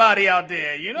 Busybody out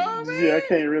there, you know what I mean? Yeah, I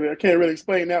can't really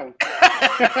explain that one.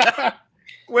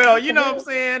 Well, you know what I'm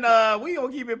saying? We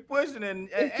gonna keep it pushing and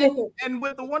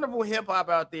with the wonderful hip hop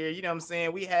out there, you know what I'm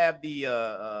saying? We have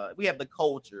the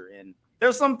culture, and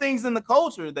there's some things in the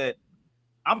culture that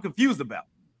I'm confused about.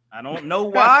 I don't know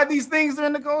why these things are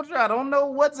in the culture. I don't know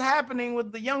what's happening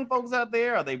with the young folks out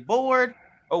there. Are they bored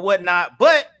or whatnot?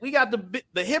 But we got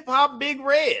the hip hop Big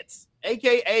Reds,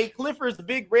 aka Clifford's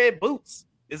Big Red Boots,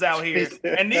 is out here,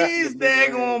 and these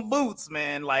daggone boots,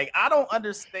 man. Like I don't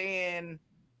understand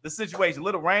the situation.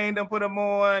 Little Rain done put them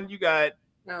on. You got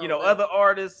other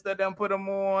artists that done put them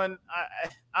on.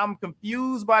 I'm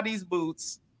confused by these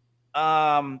boots.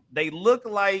 They look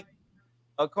like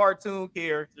a cartoon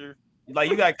character.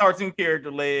 Like you got cartoon character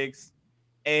legs,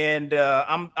 and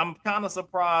I'm kind of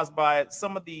surprised by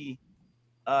some of the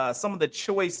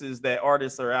choices that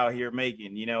artists are out here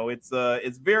making. You know, it's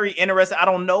very interesting. I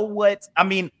don't know what. I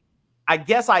mean, I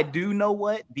guess I do know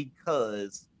what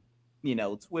because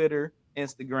Twitter,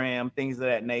 Instagram, things of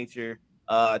that nature,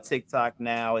 TikTok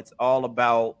now, it's all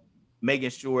about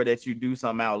making sure that you do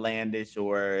something outlandish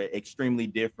or extremely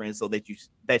different so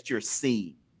that you're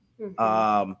seen.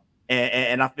 Mm-hmm.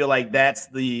 And I feel like that's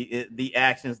the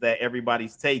actions that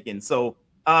everybody's taking. So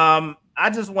I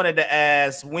just wanted to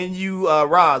ask when you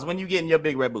Roz, when you getting your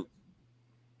Big Red Boots?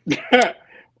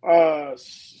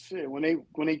 Shit, when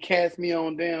they cast me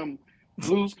on damn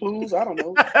Blue's Clues, I don't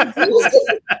know.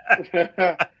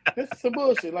 This is some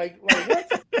bullshit. Like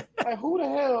what? Like who the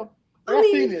hell? I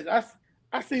seen this.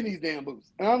 I seen these damn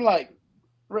boots, and I'm like,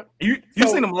 you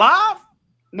seen them live?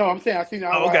 No, I'm saying I seen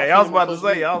them. Okay, I was about to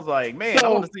say, I was like, man, I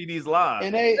want to see these live.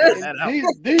 And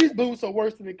these boots are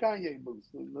worse than the Kanye boots,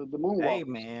 the moonwalk. Hey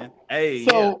man, hey.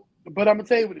 So, but I'm gonna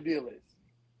tell you what the deal is.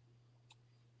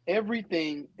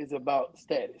 Everything is about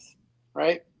status,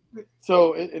 right?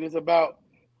 So it is about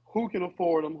who can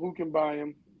afford them, who can buy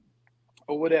them,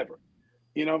 or whatever.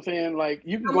 You know what I'm saying? Like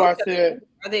you can go out there.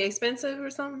 Are they expensive or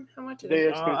something? How much are they? They're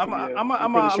expensive. I'm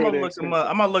gonna look them up.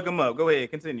 I'm gonna look them up. Go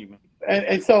ahead, continue, man.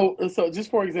 And so just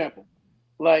for example,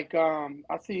 like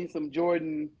I seen some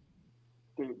Jordan,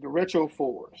 the retro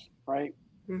 4s, right?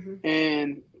 Mm-hmm.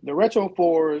 And the retro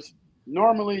 4s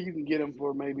normally you can get them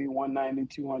for maybe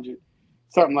 190, 200,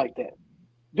 something like that.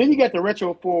 Then you got the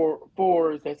retro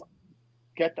 4s that's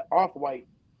got the Off-White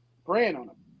brand on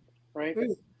them, right?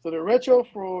 Mm. So the retro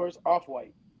 4s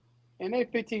Off-White, and they're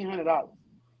 $1,500.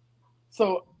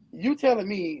 So you telling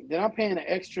me that I'm paying an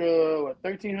extra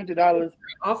 $1,300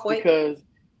 Off-White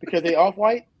because they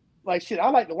Off-White? Like shit, I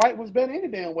like the white ones better any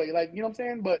damn way. Like, you know what I'm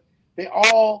saying? But it's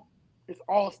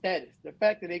all status. The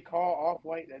fact that they call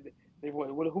Off-White,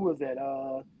 who is that?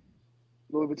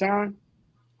 Louis Vuitton?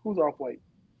 Who's Off-White?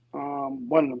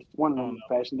 One of them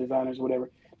fashion designers, whatever.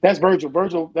 That's Virgil.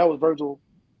 That was Virgil.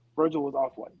 Virgil was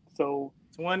Off-White. So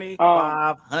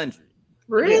 2,500.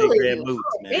 Really? Red boots,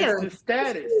 man. It's the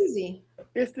status.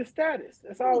 It's the status.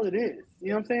 That's all it is. You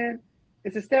know what I'm saying?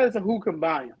 It's the status of who can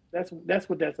buy them. That's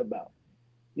what that's about.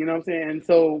 You know what I'm saying? And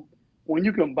so when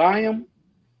you can buy them,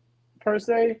 per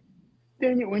se,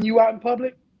 then when you out in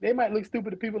public, they might look stupid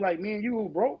to people like me and you who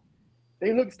broke.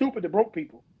 They look stupid to broke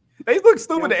people. They look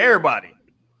stupid to everybody.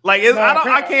 Like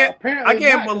I can't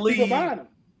believe.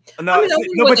 No,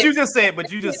 but you just said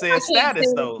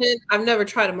status though. I've never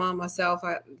tried them on myself.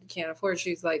 I can't afford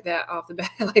shoes like that off the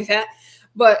bat like that.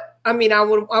 But I mean, I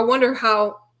wonder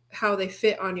how they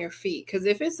fit on your feet, because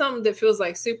if it's something that feels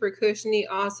like super cushiony,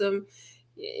 awesome,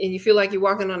 and you feel like you're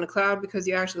walking on a cloud because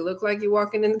you actually look like you're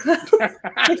walking in the cloud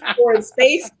or in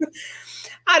space.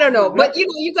 I don't know, but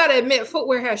you got to admit,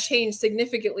 footwear has changed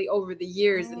significantly over the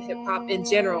years in hip hop in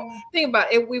general. Think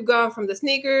about it. We've gone from the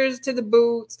sneakers to the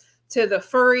boots to the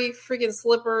furry freaking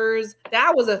slippers.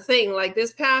 That was a thing. Like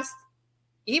this past,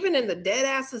 even in the dead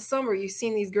ass of summer, you've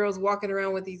seen these girls walking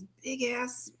around with these big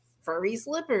ass furry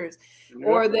slippers,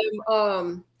 or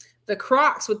them the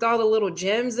Crocs with all the little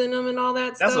gems in them and all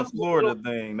that stuff. That's a Florida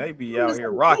thing. They be out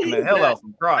here rocking the hell out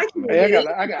some Crocs. Hey,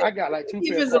 I got like 2 pairs.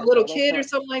 Even as a little kid or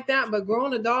something like that, but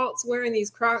grown adults wearing these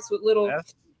Crocs with little.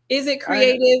 Is it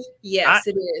creative? Yes,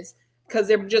 it is, because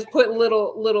they're just putting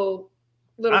little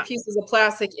pieces of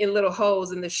plastic in little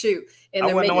holes in the shoe. And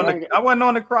I wasn't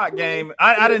on the Croc game.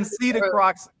 I didn't see the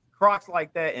Crocs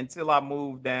like that until I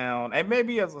moved down, and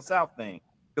maybe as a South thing,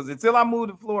 because until I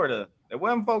moved to Florida, there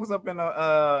wasn't folks up in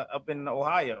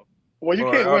Ohio. Well,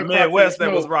 you can't wear Midwest that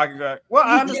was rocking. Well,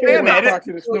 I understand that.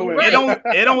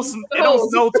 It don't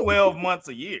snow 12 months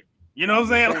a year. You know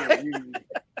what I'm saying? You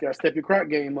gotta step your Croc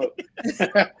game up.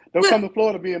 Don't come to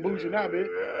Florida being bougie now, man.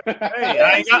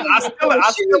 Hey, I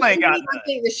still ain't got. I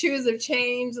think the shoes have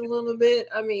changed a little bit.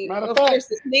 I mean, of course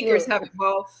the sneakers have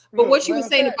evolved, but what you were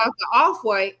saying about the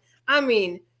Off-White, I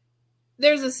mean,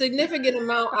 there's a significant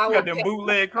amount. I got them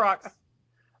bootleg Crocs.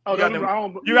 Oh,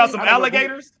 you got some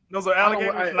alligators? Those are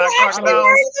alligators, not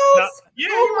crocodiles.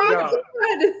 Yeah,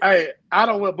 hey, I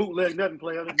don't wear bootleg nothing,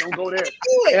 player. Don't go there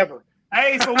ever.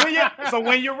 Hey, so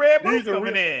when your red boots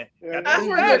coming in, I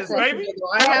wear baby.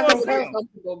 I have them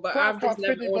comfortable, but I've just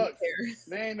never owned a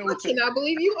pair. I cannot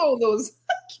believe you own those.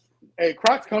 Hey,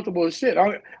 Crocs comfortable as shit.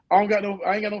 I ain't got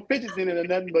no fidgets in it or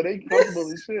nothing, but they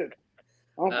comfortable as shit.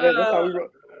 That's how we roll.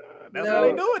 That's how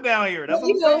they do it down here. That's what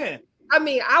I'm saying. I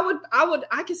mean,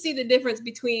 I can see the difference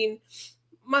between.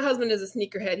 My husband is a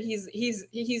sneakerhead. He's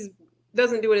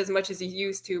doesn't do it as much as he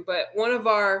used to, but one of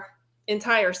our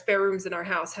entire spare rooms in our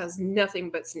house has nothing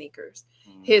but sneakers.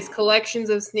 His collections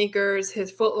of sneakers,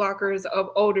 his Foot Lockers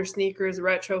of older sneakers,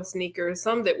 retro sneakers,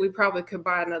 some that we probably could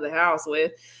buy another house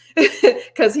with,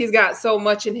 because he's got so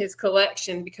much in his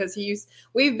collection. Because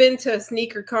we've been to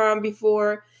Sneaker Con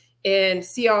before and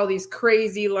see all these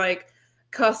crazy like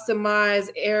customized,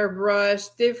 airbrush,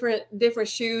 different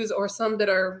shoes, or some that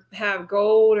have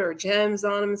gold or gems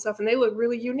on them and stuff, and they look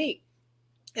really unique.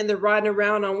 And they're riding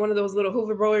around on one of those little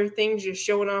hoverboard things, just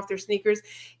showing off their sneakers.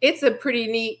 It's a pretty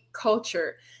neat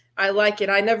culture. I like it.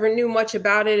 I never knew much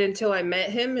about it until I met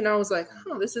him, and I was like,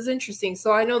 oh, this is interesting.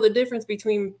 So I know the difference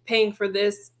between paying for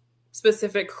this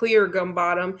specific clear gum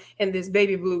bottom and this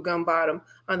baby blue gum bottom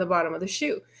on the bottom of the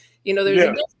shoe. You know, there's a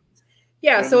difference.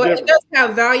 Yeah, so it does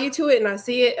have value to it, and I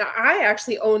see it. I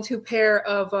actually own 2 pair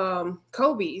of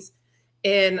Kobe's,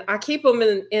 and I keep them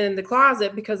in the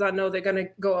closet because I know they're going to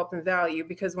go up in value.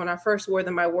 Because when I first wore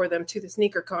them, I wore them to the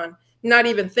Sneaker Con, not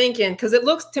even thinking, because it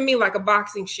looks to me like a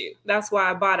boxing shoe. That's why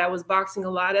I bought it. I was boxing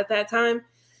a lot at that time,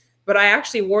 but I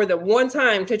actually wore them one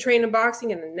time to train in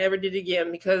boxing, and I never did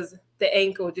again because the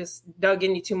ankle just dug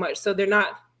in you too much. So they're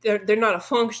not they're not a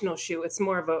functional shoe. It's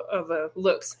more of a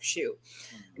looks shoe.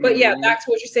 But yeah, back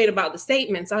to what you're saying about the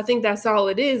statements. I think that's all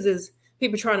it is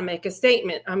people trying to make a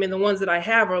statement. I mean, the ones that I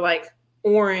have are like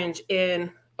orange and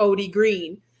OD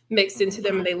green mixed into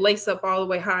them, and they lace up all the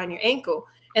way high on your ankle,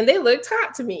 and they looked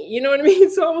hot to me. You know what I mean?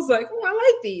 So I was like, oh, I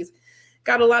like these.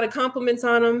 Got a lot of compliments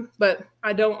on them, but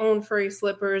I don't own furry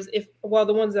slippers. The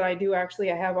ones that I do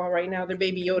actually I have on right now, they're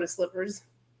Baby Yoda slippers.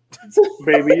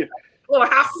 Baby. Little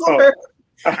house slipper.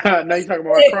 Now you talking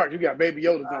about Crocs. You got Baby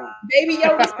Yoda's on. Baby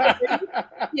Yoda slippers.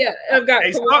 Yeah, I've got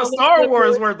Star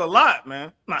Wars worth a lot,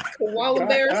 man. Koala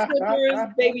bear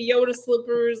slippers, Baby Yoda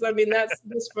slippers. I mean, that's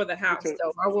just for the house,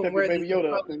 though. I wouldn't wear these in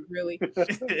public, really.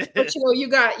 But you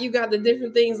got the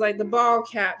different things like the ball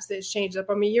caps that's changed up.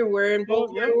 I mean, you're wearing both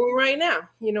right now.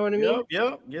 You know what I mean?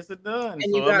 Yep. Yes, it does. And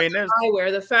you got the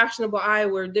eyewear, the fashionable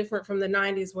eyewear, different from the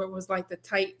 '90s, where it was like the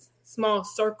tight, small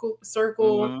circle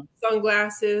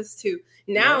sunglasses. To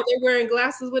now they're wearing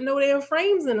glasses with no damn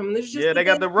frames in them. There's just they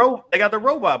got the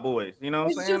robot boys. You know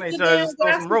what I'm saying? They just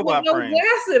throw some robot frames.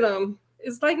 Glass in them.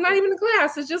 It's like not even a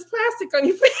glass. It's just plastic on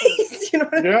your face. You know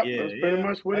what I mean? That's pretty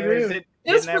much what it is.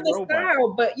 Just for the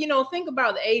style. But think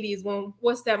about the '80s when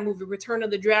what's that movie, Return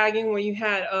of the Dragon, where you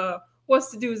had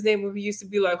what's the dude's name where we used to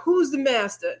be like, who's the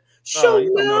master? Show me.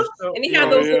 And he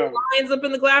had those little lines up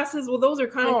in the glasses. Well, those are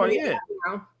kind of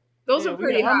now. Those are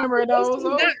pretty. I remember those.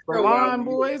 The Line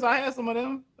Boys. I had some of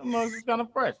them. Them was kind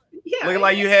of fresh. Yeah. Look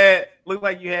like you had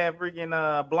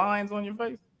freaking blinds on your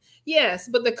face. Yes,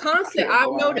 but the constant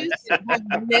I've noticed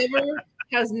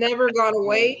has never gone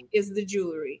away is the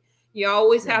jewelry. You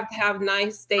always have to have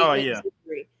nice statement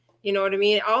jewelry. You know what I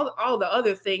mean? All the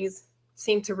other things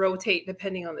seem to rotate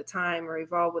depending on the time or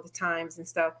evolve with the times and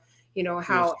stuff. You know,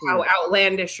 how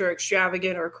outlandish or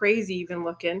extravagant or crazy even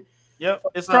looking. Yep,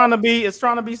 it's trying to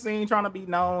be seen, trying to be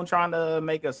known, trying to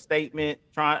make a statement.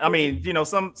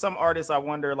 Some artists, I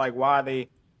wonder like why they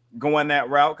going that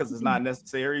route, because it's not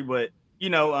necessary. But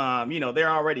they're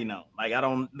already known. Like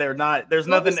there's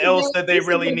nothing else that they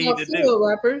really need to do.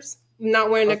 Rappers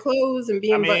not wearing their clothes and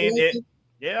being. I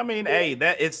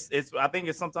think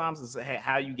it's sometimes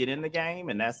how you get in the game,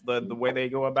 and that's the way they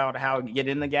go about how you get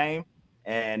in the game,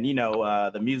 and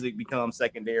the music becomes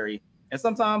secondary. And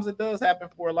sometimes it does happen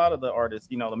for a lot of the artists.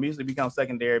 The music becomes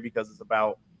secondary because it's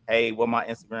about, hey, what my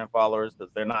Instagram followers,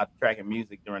 because they're not tracking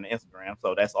music during the Instagram.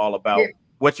 So that's all about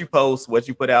what you post, what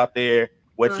you put out there,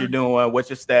 what you're doing, what's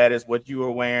your status, what you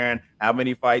were wearing, how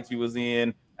many fights you was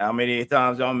in, how many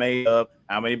times y'all made up,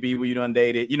 how many people you done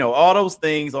dated. All those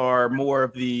things are more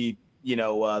of the,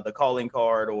 the calling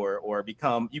card or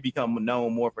become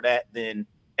known more for that than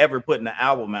ever putting an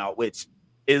album out, which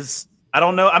is, I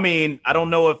don't know. I mean, I don't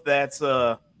know if that's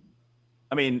the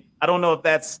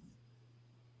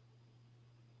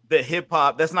hip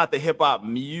hop. That's not the hip hop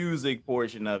music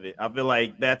portion of it. I feel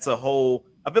like that's almost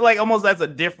that's a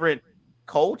different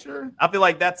culture. I feel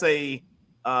like that's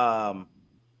that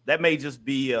may just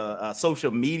be a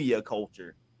social media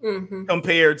culture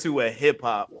compared to a hip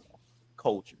hop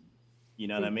culture. You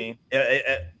know what I mean?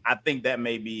 I think that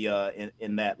may be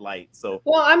in that light. So,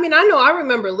 well, I mean, I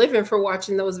remember living for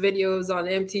watching those videos on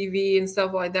MTV and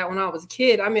stuff like that when I was a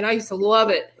kid. I mean, I used to love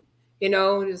it.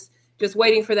 Just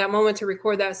waiting for that moment to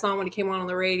record that song when it came on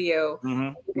the radio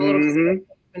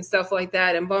and stuff like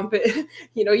that, and bump it.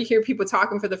 You hear people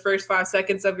talking for the first 5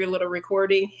 seconds of your little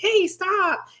recording. Hey,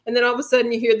 stop! And then all of a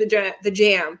sudden you hear the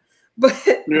jam. For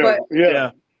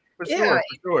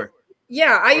sure.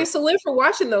 Yeah, I used to live for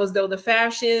watching those though. The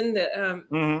fashion,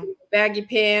 the baggy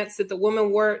pants that the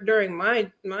women wore during my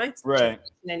generation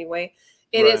anyway.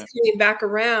 And it's coming back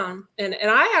around, and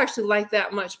I actually like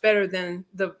that much better than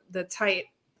the tight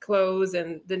clothes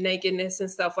and the nakedness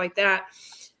and stuff like that,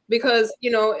 because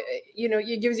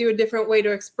it gives you a different way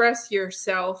to express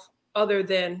yourself other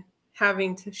than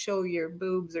having to show your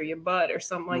boobs or your butt or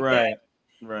something like that.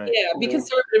 Right. Yeah, be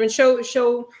conservative and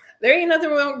show. There ain't nothing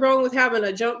wrong with having a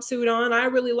jumpsuit on. I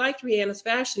really liked Rihanna's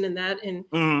fashion in that, and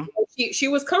she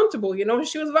was comfortable.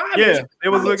 She was vibing. Yeah, it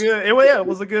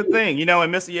was a good thing.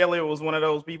 And Missy Elliott was one of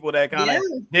those people that kind of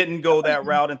didn't go that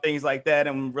route and things like that,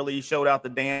 and really showed out the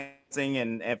dancing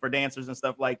and for dancers and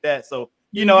stuff like that. So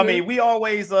I mean, we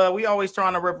always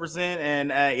trying to represent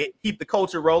and keep the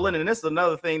culture rolling. And this is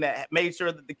another thing that made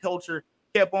sure that the culture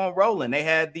kept on rolling. They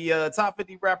had the top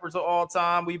 50 rappers of all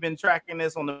time. We've been tracking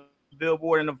this on the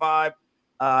Billboard and the Vibe.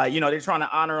 They're trying to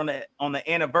honor on the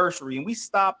anniversary, and we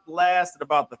stopped last at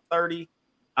about the 30,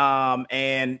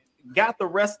 and got the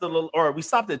rest of we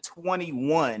stopped at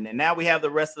 21, and now we have the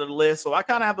rest of the list. So I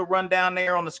kind of have the rundown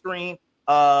there on the screen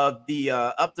of the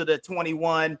up to the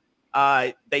 21.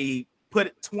 They put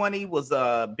it 20 was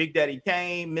Big Daddy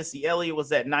Kane. Missy Elliott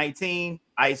was at 19.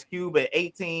 Ice Cube at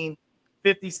 18.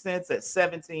 50 Cent at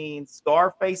 17.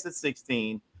 Scarface at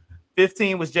 16.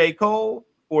 15 was J. Cole.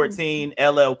 14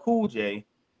 LL Cool J.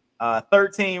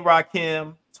 13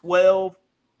 Rakim. 12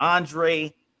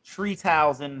 Andre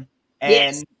 3000.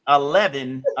 And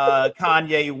 11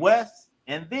 Kanye West.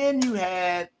 And then you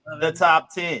had the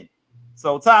top 10.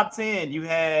 So top 10, you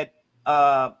had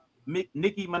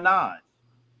Nicki Minaj.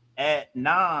 At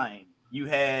 9, you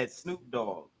had Snoop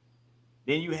Dogg.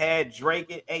 Then you had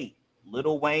Drake at 8,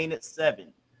 Lil Wayne at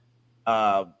 7,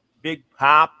 Big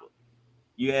Papa.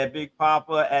 You had Big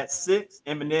Papa at 6,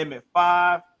 Eminem at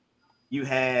 5. You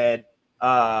had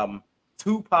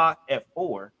Tupac at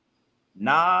 4,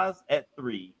 Nas at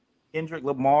 3, Kendrick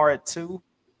Lamar at 2,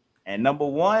 and number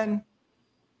 1,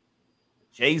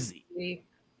 Jay-Z.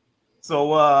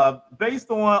 So based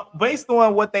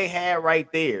on what they had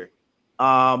right there.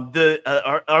 Are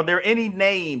there any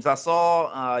names? I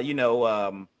saw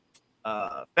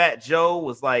Fat Joe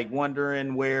was like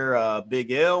wondering where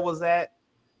Big L was at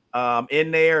in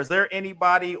there. Is there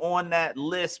anybody on that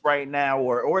list right now,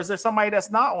 or is there somebody that's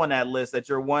not on that list that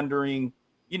you're wondering,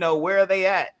 where are they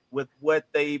at with what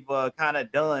they've kind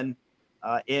of done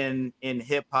in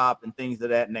hip hop and things of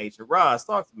that nature? Ross,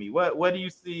 talk to me. What do you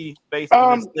see based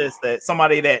on this list that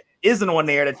somebody that isn't on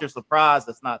there that you're surprised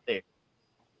that's not there?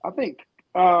 I think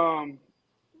who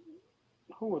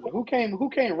was it? Who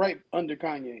came right under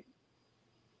Kanye?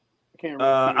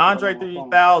 Andre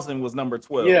 3000 was number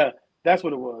 12. Yeah, that's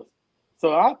what it was.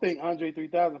 So I think Andre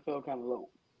 3000 fell kind of low.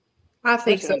 I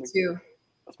think so too.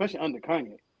 Especially under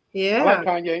Kanye. Yeah. I like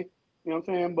Kanye, you know what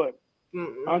I'm saying? But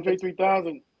Andre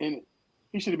 3000, and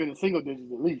he should have been in single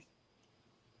digits at least.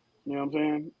 You know what I'm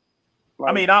saying?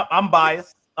 I mean, I'm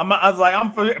biased. I'm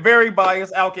a very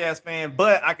biased Outkast fan,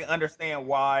 but I can understand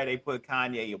why they put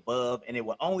Kanye above, and it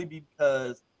would only be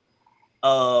because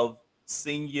of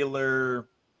singular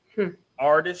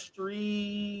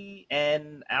artistry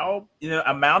and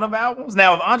amount of albums.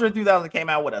 Now, if Andre 3000 came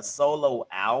out with a solo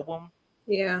album,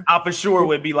 I for sure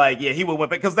would be like, he would win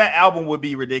because that album would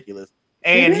be ridiculous,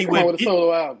 and he would with a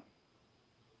solo album.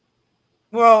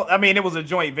 Well, I mean, it was a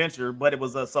joint venture, but it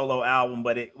was a solo album,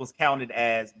 but it was counted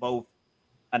as both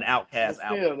an Outkast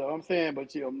album. Though, I'm saying,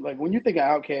 but like when you think of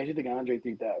Outkast, you think of Andre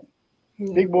 3000.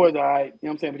 Big Boy's all right, you know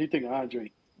what I'm saying, but you think of Andre. You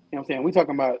know what I'm saying? We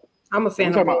talking about. I'm a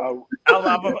fan of both.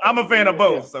 I'm a fan of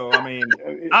both. So I mean,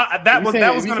 that was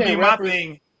going to be my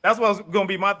thing. That's what was going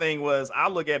to be my thing. Was I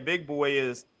look at Big Boy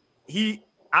as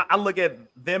I look at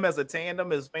them as a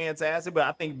tandem as fantastic, but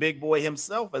I think Big Boy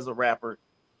himself as a rapper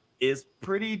is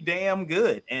pretty damn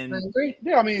good. And I agree.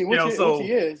 Yeah, I mean, which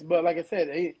he is, but like I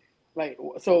said,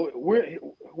 so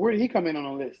where did he come in on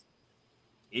the list?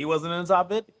 He wasn't in the top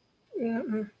 50.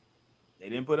 Mm-hmm. They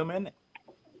didn't put him in there.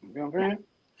 You know what I'm saying?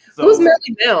 So, who's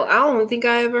Melly Mel? I don't think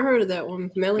I ever heard of that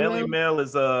one. Melly Mel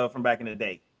is from back in the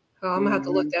day. Oh, I'm gonna have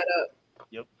to look that up.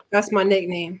 Yep. That's my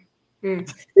nickname.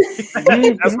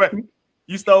 That's right.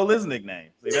 You stole his nickname.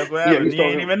 See, that's what happened. You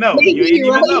didn't even know. You didn't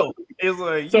even know. It's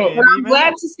like, I'm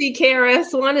glad to see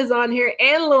KRS-One is on here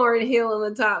and Lauryn Hill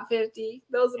in the top 50.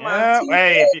 Those are my two.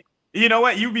 Hey, you know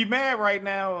what? You be mad right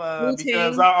now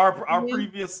because our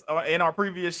previous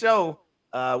show.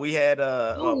 We had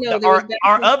our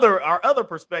other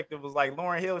perspective was like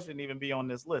Lauryn Hill shouldn't even be on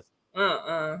this list.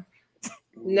 No.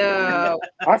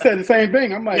 I said the same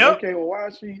thing. I'm like, okay, well, why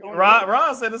is she on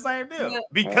Ron said the same deal.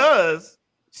 Because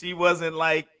she wasn't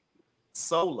like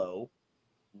solo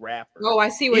rapper. Oh, I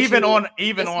see what even on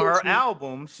her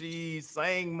album, she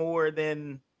sang more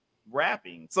than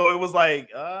rapping. So it was like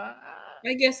I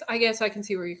guess I can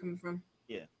see where you're coming from.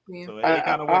 Yeah. So it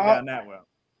kind of went down that way.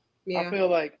 Yeah. I feel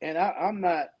like, and I'm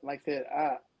not like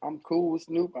that. I'm cool with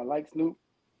Snoop. I like Snoop,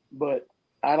 but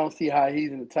I don't see how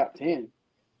he's in the top 10.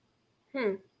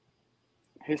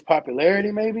 His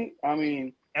popularity, maybe. I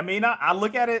mean, I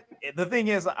look at it. The thing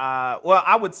is,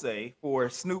 I would say for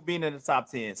Snoop being in the top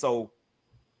 10. So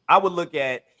I would look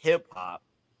at hip hop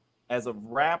as of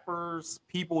rappers,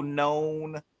 people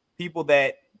known, people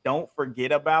that don't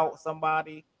forget about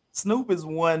somebody. Snoop is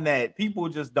one that people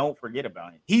just don't forget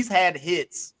about him. He's had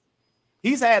hits.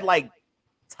 He's had like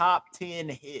top 10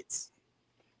 hits.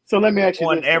 So let me ask you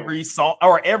on every song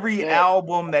or every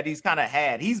album that he's kind of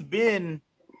had. He's been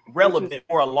relevant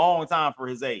for a long time for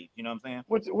his age. You know what I'm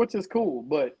saying? Which is cool.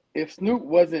 But if Snoop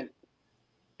wasn't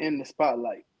in the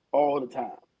spotlight all the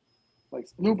time, like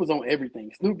Snoop was on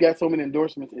everything. Snoop got so many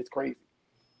endorsements, it's crazy.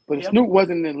 But if Snoop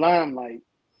wasn't in the limelight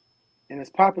and as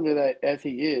popular as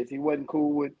he is, he wasn't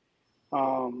cool with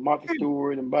Martha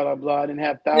Stewart and blah blah blah. Didn't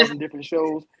have 1,000 different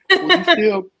shows.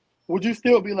 would you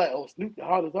still be like, oh, Snoop the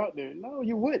hottest out there? No,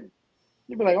 you wouldn't.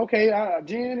 You'd be like, okay,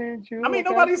 Jen and you. I mean,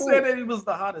 okay, nobody said that he was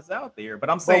the hottest out there, but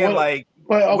I'm saying they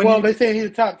saying he's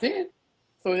the top 10,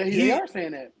 so they are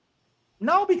saying that.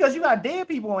 No, because you got dead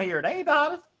people on here. They ain't the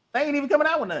hottest. They ain't even coming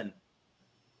out with nothing.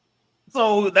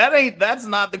 So that's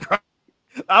not the.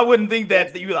 I wouldn't think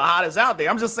that you're the hottest out there.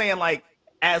 I'm just saying, like,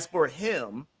 as for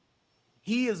him,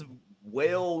 he is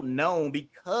well known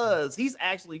because he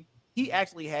actually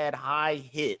had high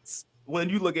hits. When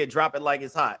you look at Drop It Like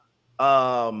It's Hot.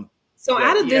 So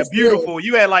out of this, beautiful.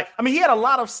 You had he had a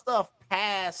lot of stuff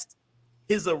past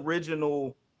his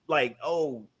original, like,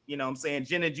 you know what I'm saying,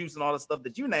 Gin and Juice and all the stuff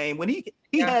that you name. When he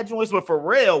had joints with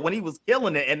Pharrell when he was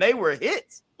killing it, and they were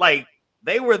hits. Like,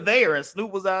 they were there, and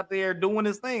Snoop was out there doing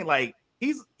his thing. Like,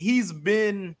 he's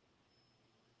been,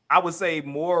 I would say,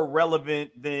 more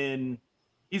relevant than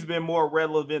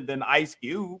Ice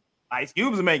Cube. Ice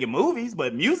Cube's making movies,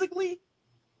 but musically,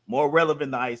 more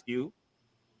relevant than Ice Cube.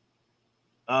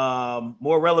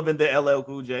 More relevant than LL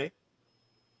Cool J.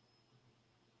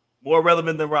 More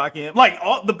relevant than Rakim. Like,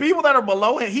 all the people that are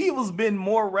below him, he has been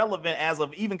more relevant as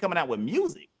of even coming out with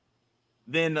music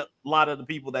than a lot of the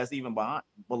people that's even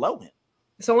below him.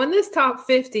 So in this top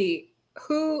 50,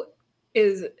 who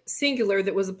is singular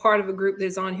that was a part of a group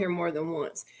that's on here more than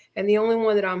once? And the only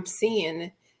one that I'm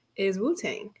seeing is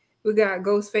Wu-Tang. We got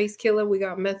Ghostface Killah. We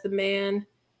got Method Man.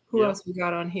 Who else we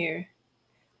got on here?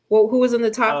 Well, who was in the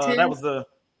top 10? That was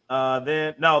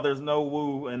there's no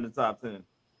Wu in the top 10.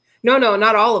 No,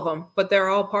 not all of them, but they're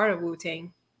all part of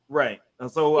Wu-Tang. Right.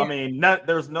 So I mean,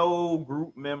 there's no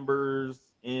group members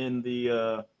in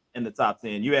the top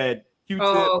 10. You had Q-Tip.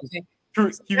 Oh, okay.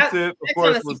 Q-Tip, that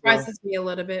kind of surprises me a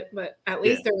little bit, but at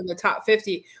least they're in the top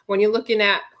 50. When you're looking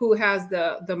at who has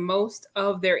the most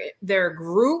of their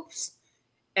groups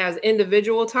as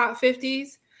individual top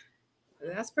 50s,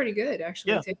 that's pretty good,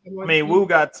 actually. Yeah. I mean, Wu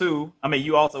got 2. I mean,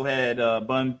 you also had not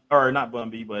Bun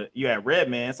B, but you had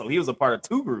Redman, so he was a part of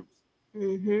 2 groups.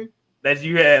 Mm-hmm. That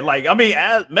you had, like, I mean,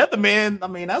 as Method Man, I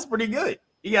mean, that's pretty good.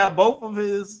 He got both of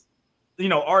his,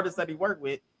 artists that he worked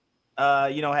with,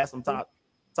 had some top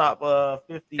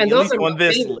 50. And those are on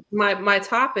this list. My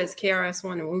top is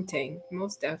KRS-One and Wu-Tang,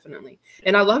 most definitely.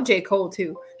 And I love J. Cole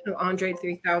too. Andre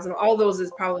 3000. All those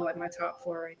is probably like my top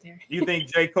 4 right there. You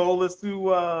think J. Cole is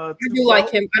too? I do like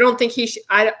him. I don't think he should.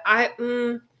 I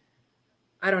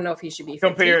don't know if he should be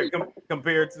compared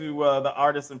to the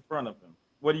artists in front of him.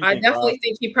 What do you think? I definitely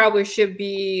think he probably should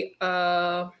be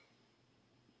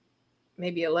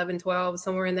maybe 11, 12,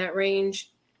 somewhere in that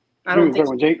range. I don't think.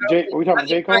 Are we talking about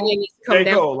J. Cole?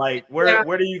 J. Cole, like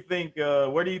where do you think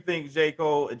J.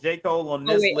 Cole on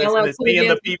this list is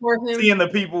seeing the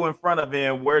people in front of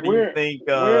him? Where do you think?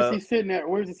 Where is he sitting at?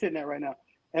 Where is he sitting at right now?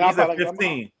 And he's at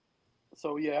 15.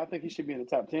 So I think he should be in the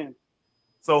top 10.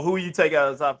 So who you take out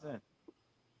of the top 10?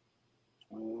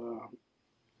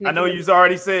 I know you've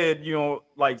already said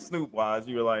like Snoop wise.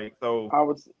 You were like, so I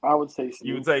would say Snoop.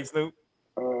 You would take Snoop.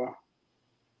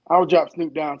 I would drop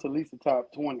Snoop down to at least the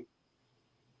top 20.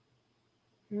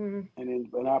 Mm-hmm.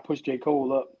 And I push J.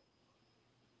 Cole up.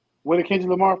 Where did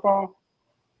Kendrick Lamar fall?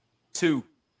 2.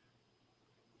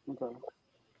 Okay.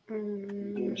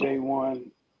 And J1.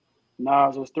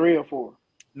 Nas was 3 or 4?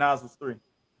 Nas was 3.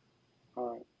 All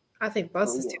right. I think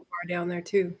Busta's too far down there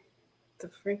too. The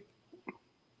freak.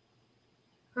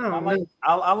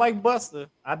 I like Busta.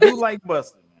 I do like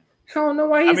Busta, man. I don't know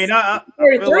why he's. I mean,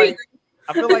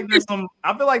 I feel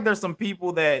like there's some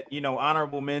people that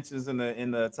honorable mentions in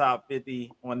the top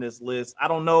 50 on this list. I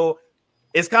don't know.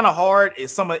 It's kind of hard.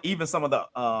 It's some of the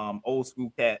old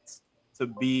school cats to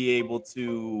be able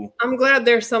to. I'm glad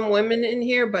there's some women in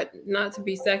here, but not to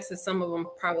be sexist. Some of them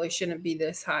probably shouldn't be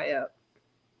this high up,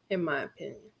 in my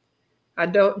opinion. I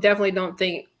definitely don't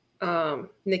think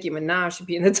Nicki Minaj should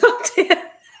be in the top 10.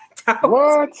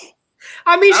 What?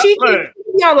 I mean, she can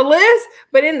be on the list,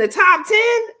 but in the top 10,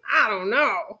 I don't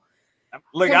know.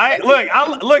 Look, I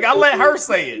let her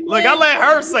say it.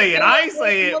 I ain't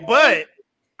say it, but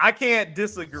I can't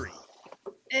disagree.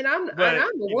 And I'm a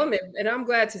woman, and I'm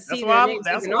glad to see that names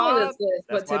even on this list.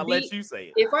 But to let you say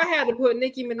it. If I had to put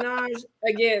Nicki Minaj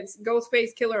against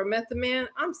Ghostface Killah or Method Man,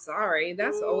 I'm sorry,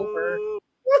 that's over.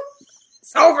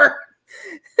 It's over.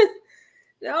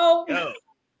 No. Yo.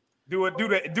 Do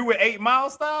it 8 Mile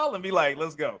style and be like,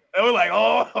 let's go. And we're like,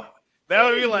 that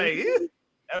would be like,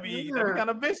 that'd be kind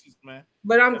of vicious, man.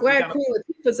 But I'm glad Queen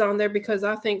Latifah's on there because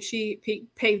I think she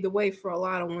paved the way for a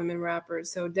lot of women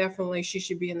rappers. So definitely she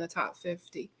should be in the top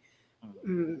 50.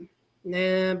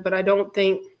 But I don't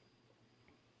think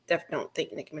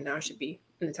Nicki Minaj should be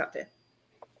in the top 10.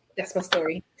 That's my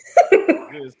story.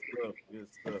 Good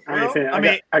stuff.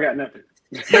 I got nothing.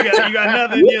 You got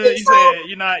nothing. You said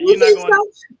you're not going.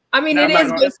 I mean, it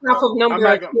is based off of number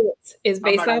of hits. It's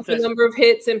based off the number of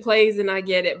hits and plays, and I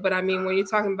get it. But I mean, when you're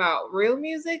talking about real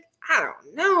music, I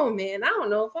don't know, man. I don't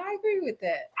know if I agree with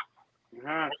that.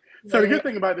 So the good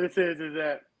thing about this is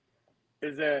that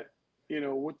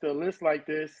with the list like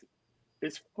this,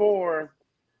 it's for.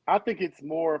 I think it's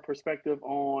more perspective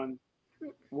on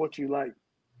what you like.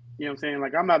 You know what I'm saying?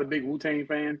 Like, I'm not a big Wu-Tang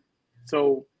fan,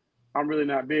 so I'm really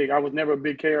not big. I was never a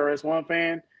big KRS-One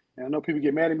fan, and I know people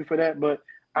get mad at me for that, but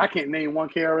I can't name one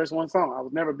KRS-One song. I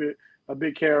was never a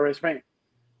big KRS fan,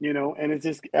 and it's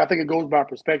just, I think it goes by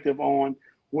perspective on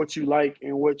what you like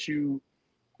and what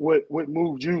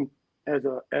moved you as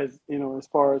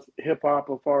far as hip hop,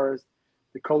 as far as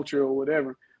the culture or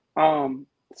whatever.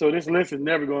 So this list is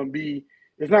never going to be.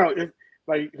 It's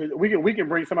like we can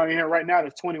bring somebody in here right now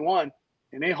that's 21,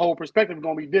 and their whole perspective is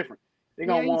going to be different. They're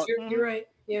going to want. You're right.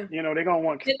 Yeah. They're going to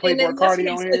want Playboy Cardi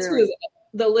on here.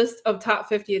 The list of top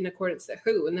 50 in accordance to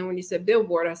who, and then when you said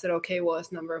Billboard, I said, okay, well,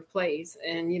 it's number of plays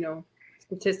and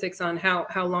statistics on how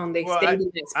long they stayed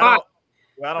in that spot.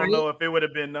 I don't know if it would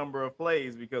have been number of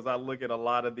plays, because I look at a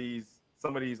lot of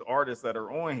some of these artists that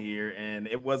are on here, and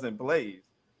it wasn't plays.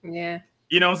 Yeah.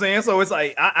 You know what I'm saying? So it's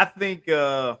like I think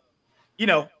I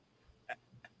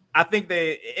think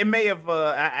it may have.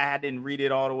 I didn't read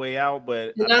it all the way out,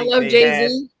 but I love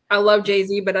Jay-Z. I love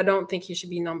Jay-Z, but I don't think he should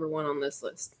be number one on this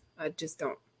list. I just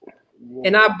don't.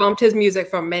 And I bumped his music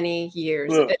for many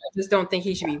years. I just don't think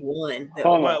he should be one.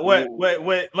 What?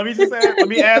 Let me just ask. Let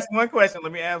me ask one question.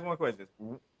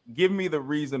 Give me the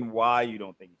reason why you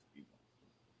don't think he should be one.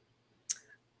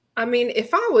 I mean,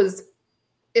 if I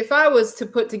was to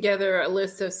put together a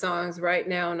list of songs right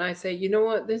now, and I say, you know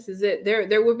what, this is it.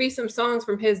 There would be some songs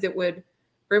from his that would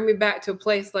bring me back to a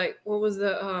place like, what was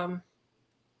the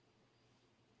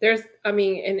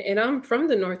and I'm from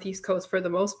the Northeast Coast for the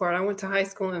most part. I went to high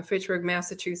school in Fitchburg,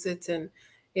 Massachusetts, and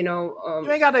you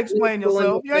ain't got to explain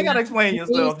yourself.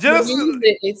 Just the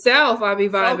music itself, I'll be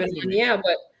vibing on,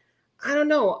 but I don't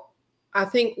know. I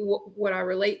think what I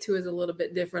relate to is a little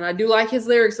bit different. I do like his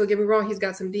lyrics. Don't get me wrong; he's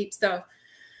got some deep stuff,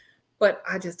 but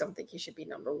I just don't think he should be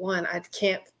number one. I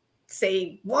can't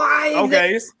say why.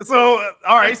 Okay, so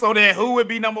all right. So then, who would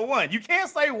be number one? You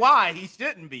can't say why he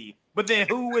shouldn't be, but then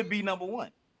who would be number one?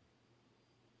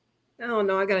 I don't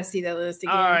know. I gotta see that list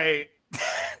again. All right.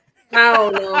 I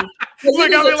don't know.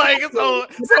 Look, I mean, like, so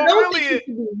really,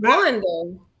 one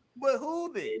though. But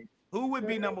who then? Who would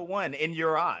be number one in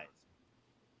your eyes?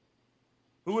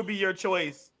 Who would be your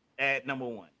choice at number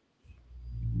one?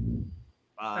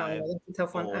 5,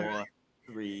 4,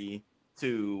 3,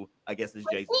 2. I guess it's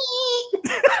Jason.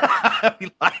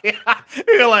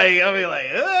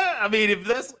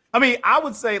 I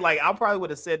would say, like, I probably would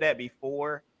have said that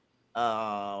before.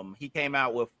 He came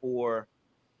out with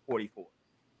 444,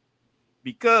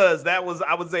 because I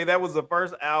would say that was the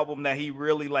first album that he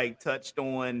really like touched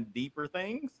on deeper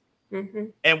things,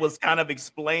 and was kind of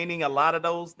explaining a lot of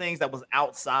those things that was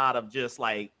outside of just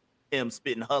like him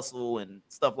spitting hustle and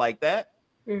stuff like that.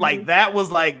 Like that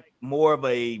was like more of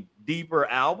a deeper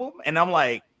album, and I'm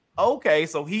like, okay,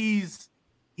 so he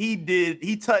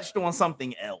touched on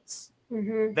something else.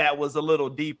 That was a little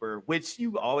deeper, which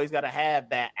you always got to have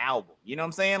that album. You know what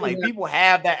I'm saying? Like people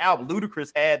have that album.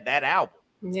 Ludacris had that album.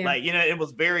 Yeah. Like, it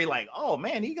was very like, oh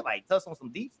man, he could like touch on some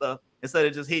deep stuff instead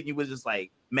of just hitting you with just like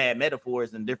mad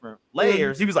metaphors and different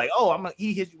layers. He was like, oh,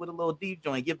 he hit you with a little deep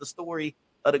joint, give the story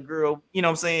of the girl, you know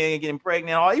what I'm saying, getting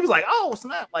pregnant. He was like, oh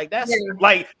snap, like that's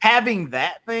like having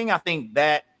that thing. I think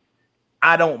that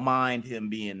I don't mind him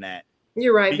being that.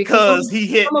 You're right, because he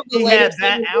had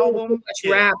that album.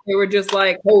 Rap, they were just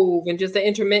like Hove and just the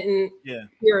intermittent here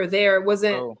or there. It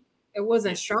wasn't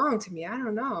strong to me. I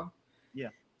don't know. Yeah,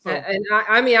 and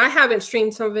I mean, I haven't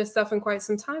streamed some of his stuff in quite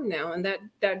some time now, and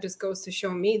that just goes to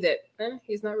show me that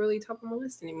he's not really top of my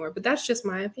list anymore. But that's just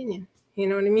my opinion. You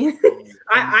know what I mean?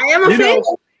 I am a fan,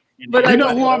 but I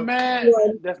know who I'm mad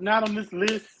that's not on this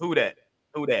list. Who that?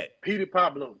 Petey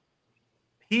Pablo.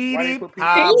 Petey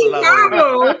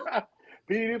Pablo.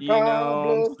 Petey Pablo. You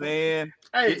know what I'm saying?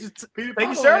 Hey, take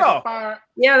your shirt off.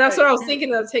 Yeah, that's what I was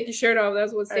thinking of. Take your shirt off.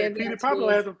 That's what Sam Petey Pablo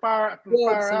has some fire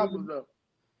albums though.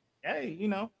 Hey,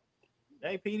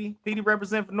 hey, Petey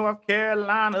represent for North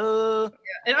Carolina. Yeah.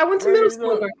 And I went to middle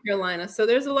school in North Carolina, so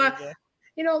there's a lot,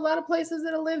 a lot of places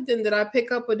that I lived in that I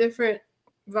pick up a different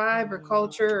vibe or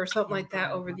culture or something like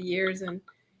that over the years, and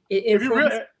it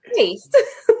influenced taste.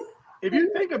 If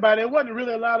you think about it, wasn't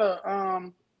really a lot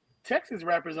of Texas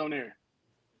rappers on there.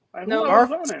 Like, no, who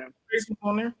was on there?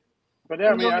 On there. But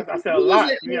that, I mean, I said a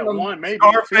lot. You got one, maybe.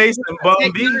 Scarface and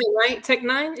Bun B. Right? Tech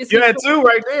 9? You had two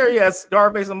right there. Yeah,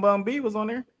 Scarface and Bun B was on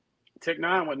there. Tech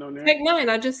 9 wasn't on there. Tech 9,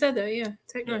 I just said that. Yeah,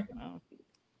 Tech 9.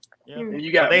 Yeah. And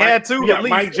you got they had two. You got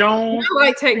Mike Jones. I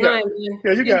like Tech 9. Man.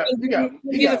 Yeah, you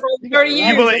got 30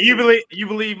 years. You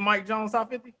believe Mike Jones top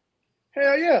 50?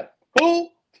 Hell yeah. Who?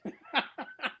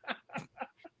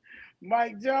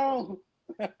 Mike Jones.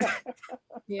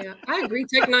 Yeah, I agree.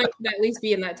 Tech 9 should at least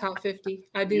be in that top 50.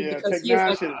 I do because he's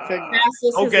like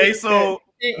fastest. Okay, so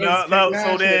then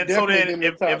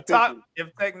if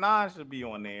Tech 9 should be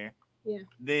on there,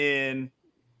 then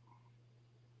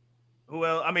who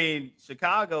else? I mean,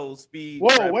 Chicago speed. Whoa,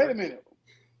 rapper. Wait a minute.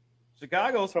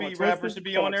 Chicago speed rapper should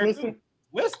be on there too.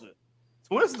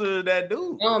 Twister, that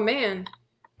dude. Oh man.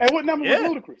 Hey, what number was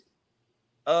Ludacris?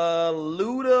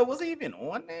 Luda was he even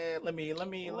on there? Let me get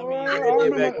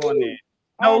back on there.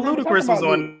 No, Ludacris was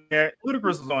on there.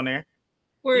 Ludacris was on there.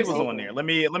 Where he was on there. Let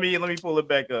me pull it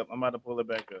back up. I'm about to pull it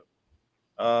back up.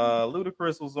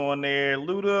 Ludacris was on there.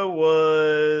 Luda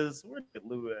was where did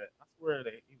Luda at? I swear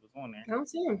that he was on there. I don't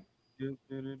see him.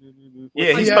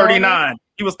 Yeah, he's 39.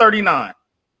 He was 39.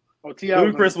 Oh,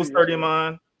 Ludacris was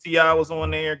 39. T.I. was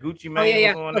on there. Gucci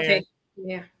Mane was on there.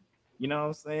 Yeah. You know what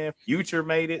I'm saying? Future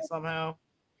made it somehow.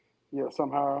 Yeah,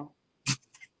 somehow.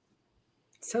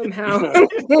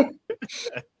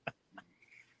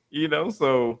 You know,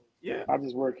 so yeah. I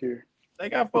just work here. They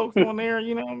got folks on there,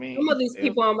 you know what I mean? Some of these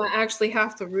people I'm gonna actually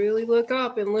have to really look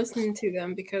up and listen to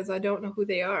them because I don't know who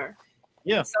they are.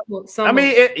 Yeah. I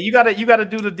mean, you gotta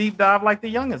do the deep dive like the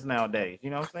youngest nowadays. You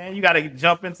know what I'm saying? You gotta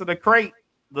jump into the crate,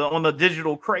 on the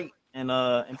digital crate, and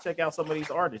check out some of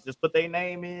these artists. Just put their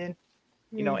name in.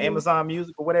 You know, Amazon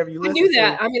Music or whatever you listen to. I do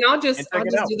that. I mean, I'll just do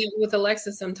that with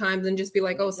Alexa sometimes and just be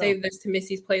like, oh, save this to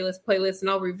Missy's playlist, and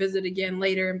I'll revisit again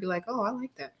later and be like, oh, I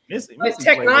like that. But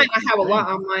Tech 9, I have a lot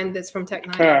on mine that's from Tech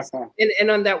 9. And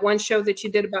on that one show that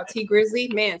you did about T Grizzly,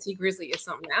 man, T Grizzly is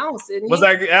something else. Was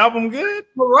that album good?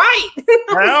 Right.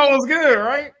 That album was good,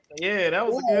 right? Yeah, that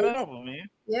was a good album, man.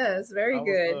 Yeah, it's very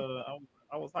good.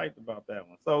 I was hyped about that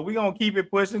one. So we're going to keep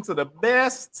it pushing to the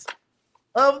best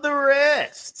of the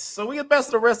rest. So we get best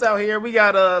of the rest out here. We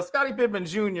got Scottie Pippen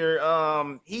Jr.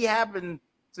 He happened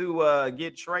to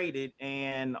get traded,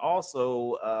 and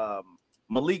also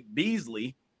Malik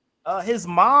Beasley, his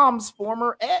mom's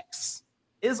former ex,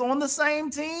 is on the same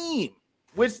team,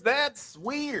 which that's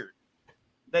weird.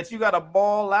 That you got to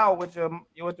ball out with your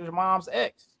mom's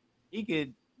ex. He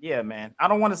could, yeah, man. I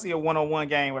don't want to see a one-on-one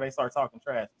game where they start talking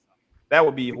trash. That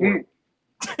would be horrible.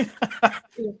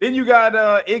 Then you got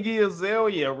Iggy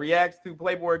Azalea reacts to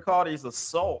Playboy Cardi's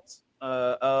assault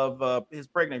of his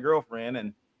pregnant girlfriend,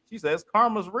 and she says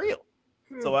karma's real.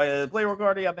 So Playboy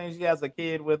Cardi, I think she has a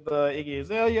kid with Iggy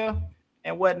Azalea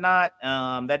and whatnot.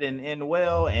 That didn't end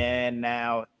well, and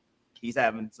now he's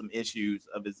having some issues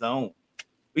of his own.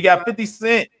 We got 50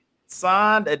 Cent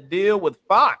signed a deal with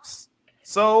Fox.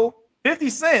 So 50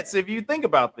 Cent, if you think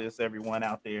about this, everyone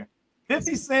out there,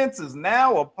 50 Cent is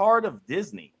now a part of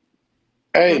Disney.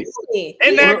 Hey,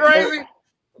 ain't that crazy?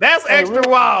 That's extra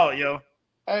wild, yo.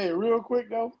 Hey, real quick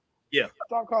though. Yeah.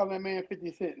 Stop calling that man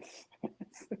 50 cents.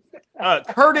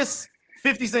 Curtis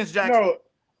 50 Cent Jackson. No,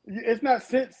 it's not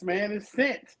cents, man. It's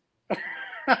cent.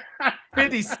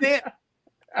 50 Cent.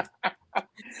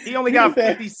 He only got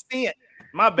 50 Cent.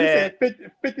 My bad.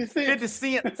 50 cents. 50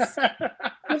 cents.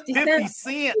 50 cents.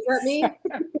 Does that mean?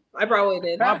 I probably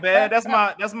did. My bad.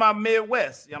 That's my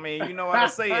Midwest. I mean, you know how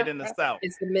to say it in the South.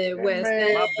 It's the Midwest.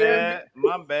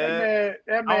 My bad.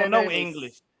 I don't know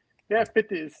English. That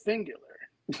 50 is singular.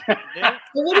 Yeah.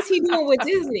 So what is he doing with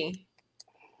Disney?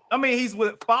 I mean, he's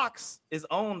with Fox, is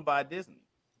owned by Disney.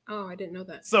 Oh, I didn't know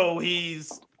that. So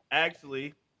he's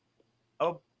actually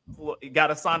got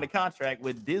to sign a contract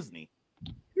with Disney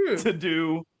to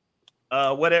do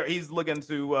whatever he's looking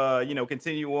to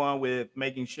continue on with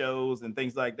making shows and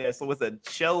things like that. So it's a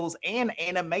shows and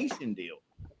animation deal.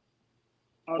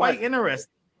 Quite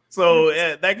interesting. So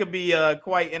that could be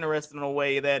quite interesting in a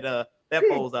way that that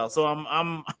folds out. So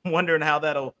I'm wondering how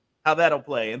that'll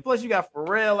play. And plus you got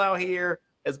Pharrell out here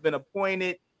has been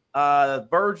appointed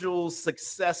Virgil's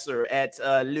successor at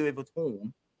Louis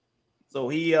Vuitton. So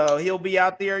he'll be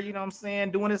out there, you know what I'm saying,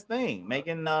 doing his thing,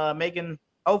 making.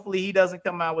 Hopefully he doesn't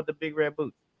come out with the big red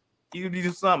boots. You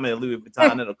do something at Louis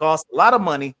Vuitton. It'll cost a lot of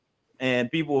money,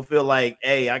 and people will feel like,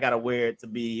 hey, I gotta wear it to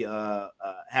be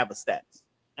have a status.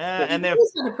 And they're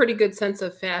got a pretty good sense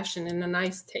of fashion and a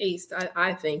nice taste,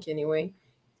 I think, anyway.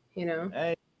 You know,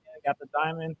 hey, got the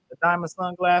diamond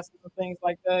sunglasses and things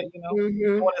like that. You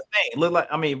know, what his thing look like.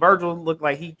 I mean, Virgil looked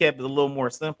like he kept it a little more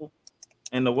simple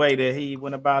in the way that he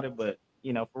went about it, but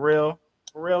you know, for real.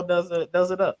 Pharrell does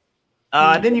it up.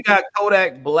 Then you got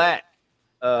Kodak Black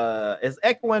is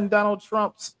echoing Donald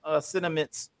Trump's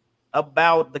sentiments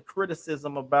about the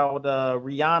criticism about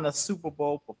Rihanna's Super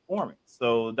Bowl performance.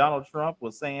 So Donald Trump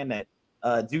was saying that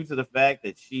due to the fact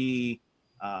that she,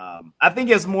 I think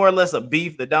it's more or less a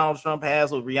beef that Donald Trump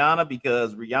has with Rihanna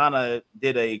because Rihanna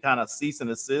did a kind of cease and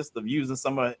desist of using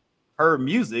some of her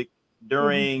music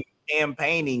during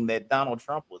campaigning that Donald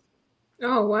Trump was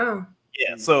doing. Oh wow.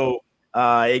 Yeah, so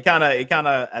it kind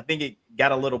of I think it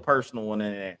got a little personal in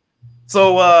there.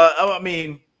 So I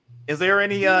mean, is there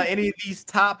any of these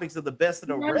topics of the best of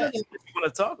the rest that you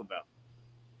want to talk about?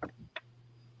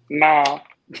 No.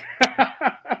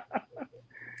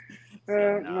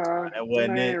 No, that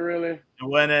wasn't it. Really. It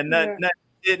wasn't nothing.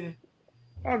 Didn't.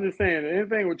 I'm just saying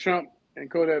anything with Trump and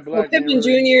Kodak Black. Well, Pippen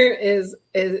Jr. is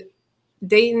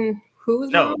dating who's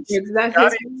no mom?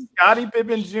 Scottie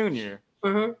Pippen Jr.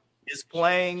 Is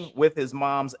playing with his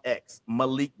mom's ex,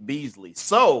 Malik Beasley.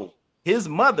 So his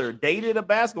mother dated a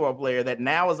basketball player that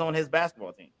now is on his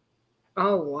basketball team.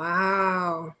 Oh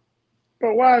wow!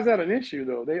 But why is that an issue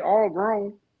though? They all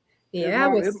grown. Yeah,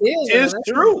 but still, tis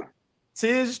true.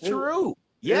 Tis true.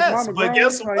 Yes, but grown,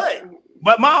 guess what?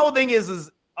 But my whole thing is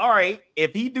all right.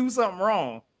 If he do something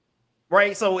wrong,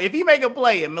 right? So if he make a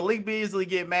play and Malik Beasley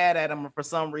get mad at him for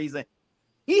some reason,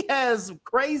 he has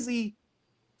crazy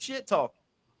shit talking.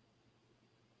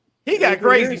 He got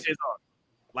crazy shit talking.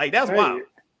 Like that's wild.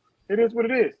 It is what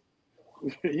it is.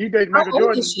 He dated Michael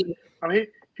Jordan. I mean,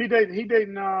 he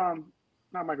dating not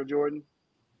Michael Jordan.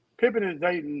 Pippen is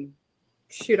dating.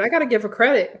 Shoot, I gotta give her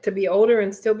credit to be older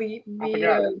and still be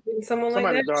someone like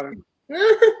that. Daughter.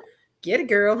 Get it,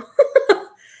 girl.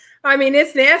 I mean,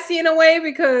 it's nasty in a way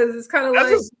because it's kind of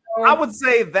like. I would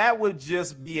say that would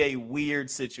just be a weird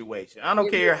situation. I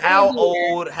don't care how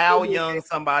old, how young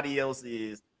somebody else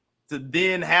is. To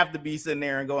then have to be sitting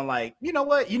there and going like, you know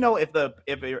what? You know,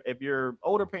 if your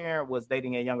older parent was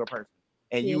dating a younger person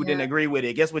and you didn't agree with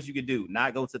it, guess what you could do?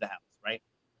 Not go to the house, right?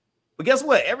 But guess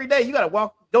what? Every day you gotta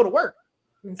go to work.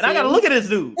 And I gotta look at this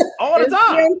dude all the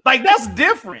time. Like that's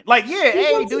different. Like, yeah,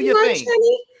 hey, do your thing.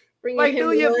 Like,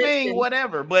 do your thing,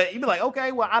 whatever. But you'd be like,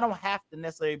 okay, well, I don't have to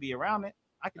necessarily be around it.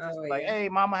 I can just be like, hey,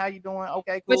 mama, how you doing?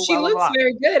 Okay, cool. But she looks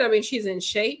very good. I mean, she's in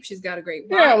shape. She's got a great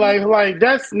body. Yeah, like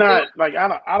that's not like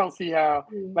I don't see how.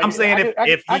 Like, I'm saying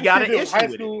if he got an issue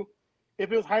with it.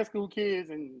 If it was high school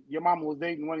kids and your mama was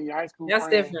dating one of your high school that's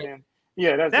friends, different.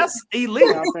 That's illegal.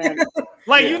 You know what I'm saying?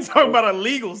 Like you talking about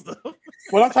illegal stuff.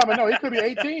 Well, I'm talking about it could be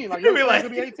 18. Like it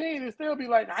could be 18 and still be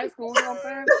like high school. You know what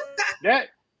I'm saying?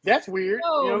 That's weird.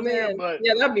 Oh, you know what man. I'm saying? But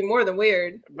yeah, that'd be more than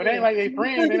weird. But ain't like they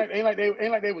friends. ain't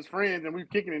like they was friends and we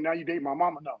kicking it. Now you date my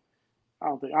mama. No, I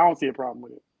don't see a problem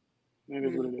with it. It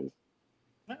is what it is.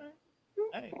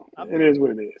 Hey, it is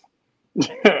what it is.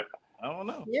 I don't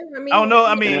know. Yeah, I don't know.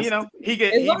 I mean, you know, he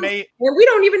may. Well, we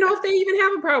don't even know if they even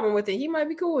have a problem with it. He might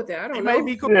be cool with that. I don't know. May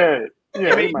be cool. Yeah,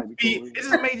 he might be cool. It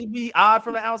just may be odd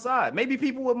from the outside. Maybe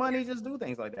people with money just do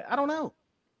things like that. I don't know.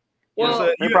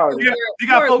 Well, you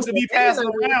got folks that be passing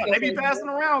around. They be passing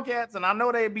around cats, and I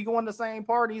know they be going to the same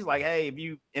parties. Like, hey, if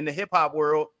you in the hip hop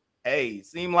world, hey,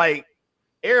 seem like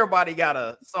everybody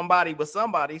got somebody with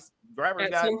somebody. Rappers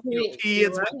got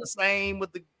kids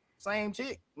with the same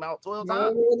chick about 12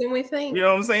 times. More than we think. You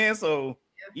know what I'm saying? So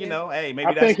you know, hey,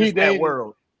 maybe that's just that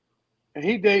world. And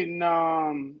he dating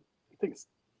I think it's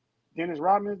Dennis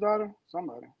Rodman's daughter.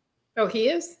 Somebody. Oh, he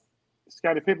is.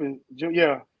 Scottie Pippen.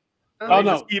 Yeah. Oh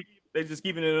no. They just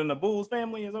keeping it in the Bulls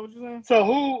family. Is that what you're saying? So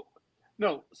who?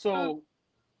 No. So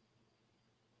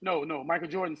no. Michael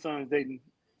Jordan's son is dating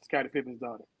Scottie Pippen's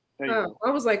daughter. I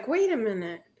was like, wait a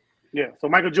minute. Yeah. So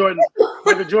Michael Jordan's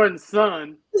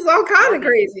son. This is all kind of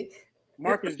crazy.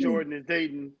 Marcus Jordan is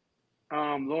dating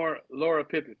Laura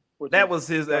Pippen. That was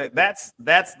his. That's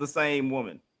the same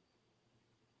woman.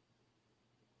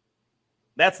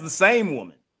 That's the same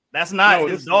woman. That's not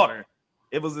his daughter.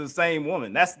 It was the same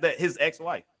woman. That's his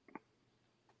ex-wife.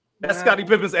 That's Scottie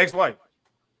Pippen's ex-wife.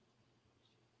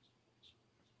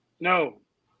 No,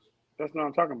 that's not what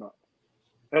I'm talking about.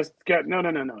 That's Scott. No.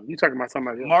 You talking about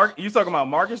somebody else. You talking about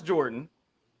Marcus Jordan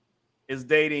is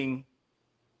dating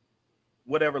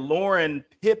whatever Lauren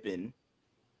Pippen,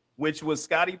 which was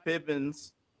Scottie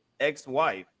Pippen's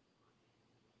ex-wife.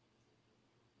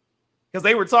 Because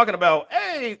they were talking about,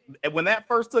 hey, when that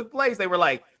first took place, they were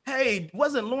like, hey,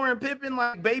 wasn't Lauren Pippen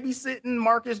like babysitting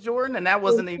Marcus Jordan? And that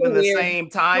wasn't even the same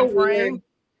time frame.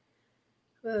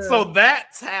 So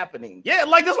that's happening. Yeah,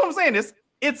 like that's what I'm saying.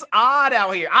 It's odd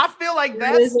out here. I feel like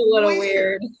that's a little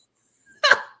weird.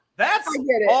 That's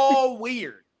all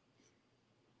weird.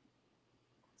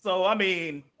 So I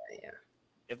mean,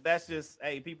 if that's just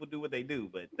people do what they do,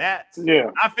 but that's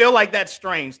I feel like that's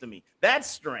strange to me. That's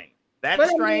strange. That's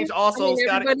strange. Also,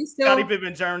 Scottie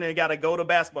Pippen journey got to go to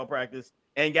basketball practice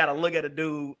and got to look at a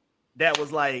dude that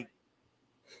was like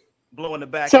blowing the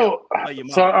back out of your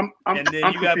mom. And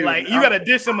then you got to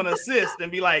dish him an assist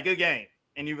and be like, good game.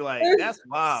 And you be like, that's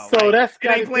wild. So like, that's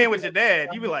it ain't playing with your dad.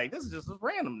 You be like, this is just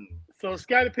random. So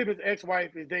Scottie Pippen's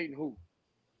ex-wife is dating who?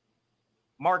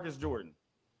 Marcus Jordan.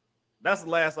 That's the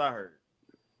last I heard.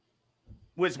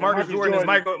 Which Marcus Jordan is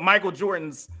Michael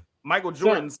Jordan's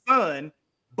son,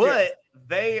 but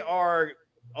they are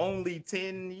only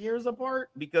 10 years apart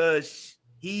because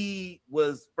he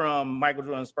was from Michael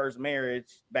Jordan's first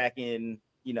marriage back in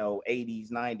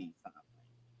 80s, 90s.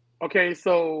 Okay,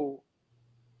 so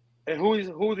and who is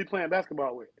he playing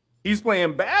basketball with? He's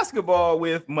playing basketball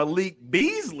with Malik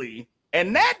Beasley,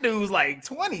 and that dude's like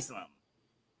 20-something.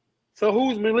 So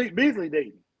who's Malik Beasley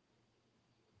dating?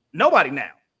 Nobody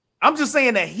now. I'm just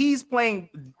saying that he's playing,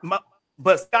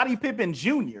 but Scottie Pippen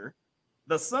Jr.,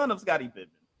 the son of Scottie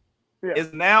Pippen,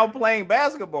 is now playing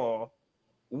basketball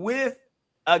with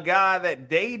a guy that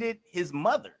dated his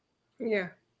mother. Yeah.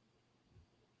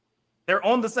 They're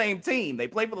on the same team. They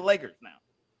play for the Lakers now.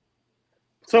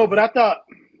 So, but I thought.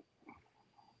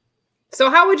 So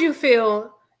how would you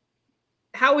feel?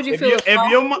 How would you feel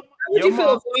if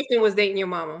Austin was dating your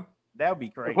mama? That would be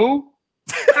crazy. Who?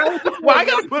 Well, I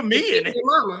gotta put me in it. Your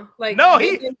mama, like no,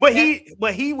 he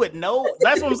would know.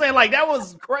 That's what I'm saying. Like that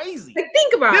was crazy. Like,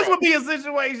 think about this would be a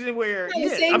situation where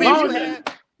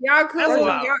y'all cool.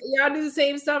 Y'all do the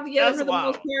same stuff together for the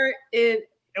most part,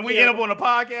 and we end up on a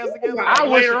podcast together.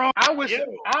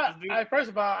 First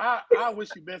of all, I wish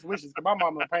you best wishes because my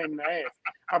mama was a pain in the ass.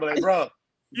 I'd be like, bro.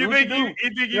 You think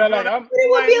you I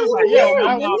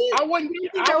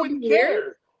wouldn't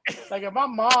care. Like if my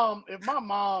mom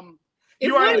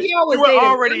you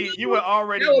would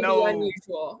already know.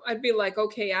 Unusual. I'd be like,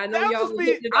 okay, I know y'all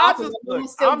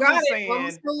still got it.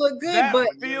 Mama still look good, but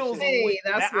feels weird.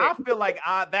 I feel like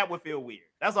that would feel weird.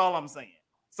 That's all I'm saying.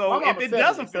 So if it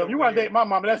doesn't feel, you want to date my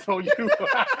mama, that's for you.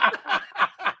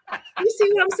 You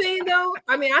see what I'm saying, though?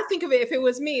 I mean, I think of it if it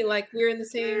was me, like we're in the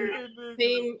same,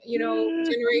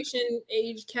 generation,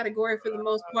 age category for the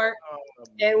most part.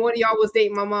 And one of y'all was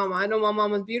dating my mama. I know my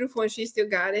mama's beautiful and she still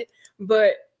got it,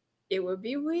 but it would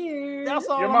be weird. That's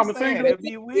all your mama saying. It'd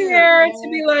be weird to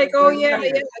be like, oh yeah,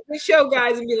 the show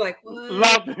guys, and be like, what?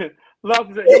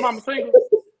 Love your mama single.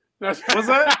 What's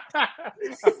that?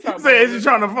 Say, is you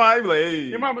trying to find? Like, hey.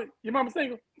 Your mama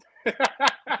single.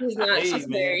 He's not. She's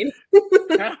married.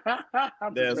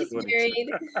 That's she's married.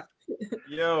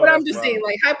 Yo, but I'm just saying,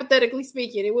 like hypothetically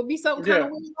speaking, it would be something kind of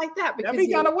weird like that. That'd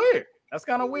be kind of weird. That's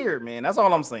kind of weird, man. That's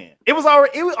all I'm saying. It would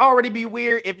already be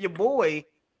weird if your boy,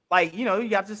 like, you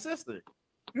got your sister.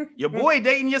 Your boy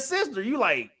dating your sister, you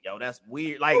like, yo, that's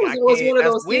weird. Like, it was one of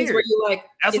those things where you like,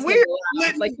 that's weird.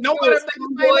 Like, nobody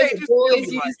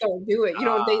boys, you just don't do it. You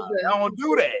don't date the. Don't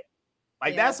do that.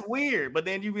 Like, that's weird. But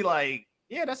then you be like,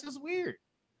 yeah, that's just weird.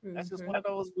 That's just one of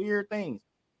those weird things.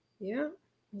 Yeah.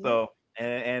 So,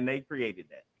 and they created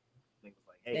that. It was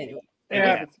like,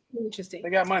 hey, interesting. They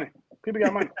got money. People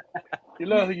got money. You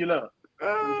love who you love.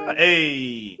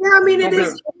 Hey. Yeah, I mean, it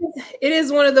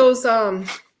is one of those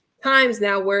times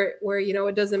now where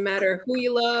it doesn't matter who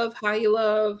you love, how you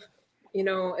love,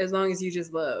 as long as you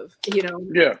just love, putting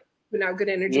out good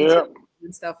energy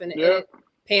and stuff, and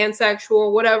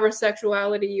pansexual, whatever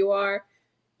sexuality you are,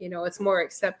 it's more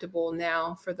acceptable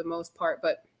now for the most part.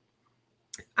 But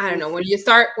I don't know, when you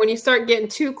start getting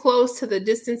too close to the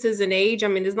distances in age, I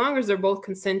mean, as long as they're both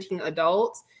consenting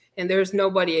adults and there's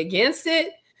nobody against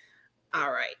it,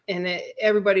 all right. And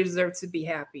everybody deserves to be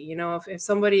happy. If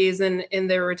somebody is in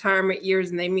their retirement years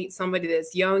and they meet somebody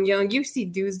that's young, you see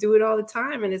dudes do it all the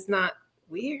time and it's not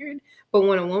weird. But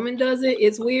when a woman does it,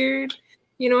 it's weird.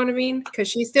 You know what I mean? Because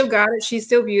she still got it. She's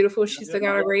still beautiful. She's still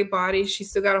got a great body.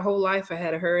 She's still got a whole life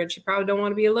ahead of her. And she probably don't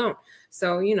want to be alone.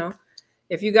 So,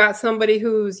 if you got somebody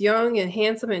who's young and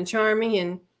handsome and charming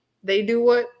and they do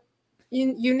what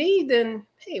you need, then,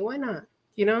 hey, why not?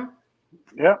 Yeah.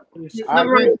 I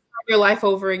agree. Your life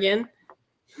over again.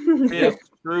 Yeah,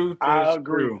 true. I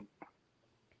agree. True.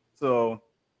 So,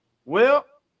 well,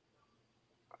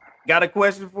 got a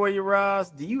question for you, Roz.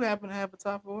 Do you happen to have a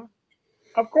top four?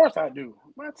 Of course I do.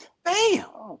 What?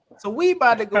 Damn. So we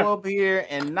about to go up here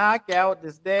and knock out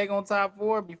this daggone top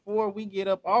four before we get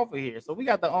up off of here. So we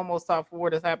got the almost top four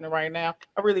that's happening right now.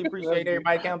 I really appreciate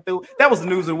everybody coming through. That was the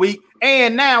news of the week.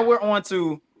 And now we're on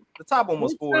to the top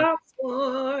almost four. Top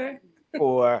four.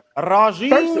 For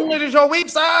Rajin, it is your week,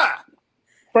 sir.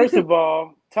 First of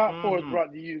all, top four is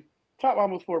brought to you Top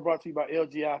Almost 4 brought to you by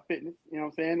LGI Fitness. You know what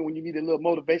I'm saying? When you need a little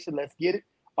motivation, let's get it.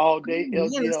 All day,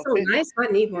 LGL man, that's so Fitness. nice.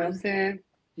 I need You know what I'm one. saying?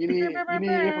 You need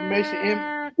information,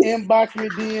 inbox me,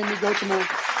 DM me, go to my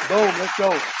boom, let's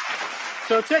go.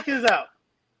 So check this out.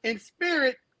 In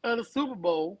spirit of the Super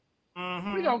Bowl,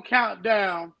 we gonna count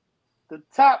down the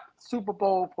top Super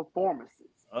Bowl performances.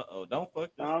 Don't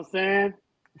fuck You know what I'm saying?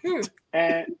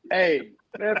 And hey,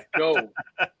 let's go.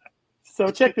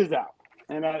 So check this out.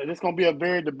 And this is gonna be a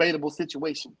very debatable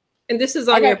situation. And this is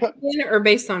on your opinion or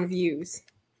based on views?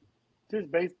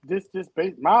 Just based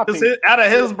my opinion. Just out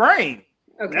of his brain.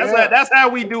 Okay. That's how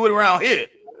we do it around here.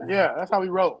 Yeah, that's how we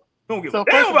roll. Don't give a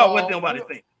damn about what nobody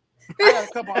think. I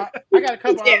got a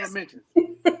couple honorable mentions.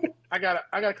 I got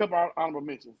a couple honorable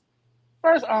mentions.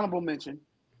 First honorable mention,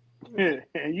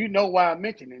 and you know why I'm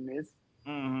mentioning this.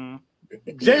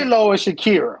 J-Lo and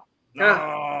Shakira.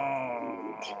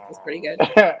 That's pretty good.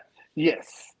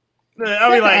 Yes. I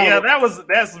mean, like,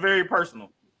 that's very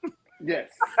personal. Yes.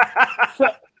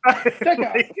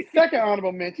 Second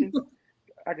honorable mention.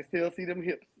 I can still see them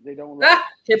hips. They don't lie.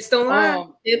 Hips don't lie.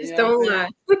 Hips don't lie.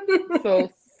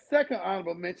 So second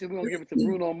honorable mention, we're gonna give it to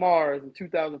Bruno Mars in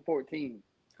 2014.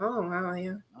 Oh wow,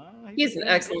 yeah. He's an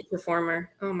excellent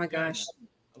performer. Oh my gosh.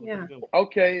 Yeah.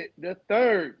 Okay, the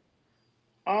third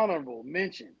honorable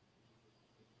mention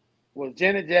was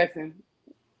Janet Jackson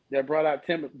that brought out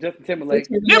Justin Timberlake.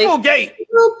 Nipplegate.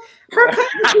 Her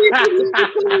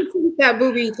that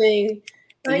booby thing.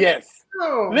 Like, yes.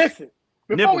 Oh. Listen,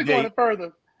 before we go Nipplegate. any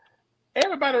further,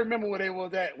 everybody remember where they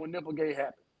was at when Nipplegate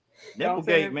happened.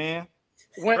 Nipplegate, man.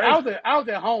 When I was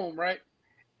at home, right,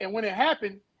 and when it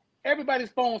happened, everybody's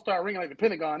phone started ringing like the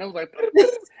Pentagon. It was like,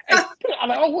 I'm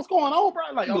like, oh, what's going on, bro?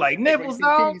 Like nipples,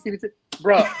 dog.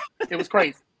 Bro, it was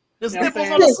crazy. There's nipples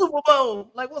on the Super Bowl.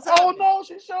 Like, what's happening? Oh no,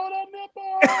 she showed her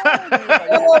nipples.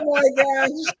 Oh my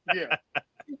gosh. Yeah.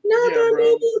 No,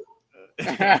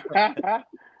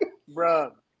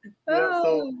 bro. Yeah,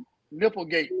 so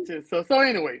Nipplegate. So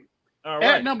anyway, all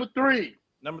right. at number three,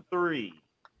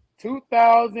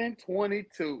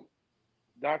 2022,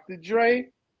 Dr. Dre,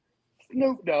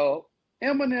 Snoop Dogg,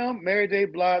 Eminem, Mary J.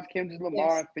 Blige, Kendrick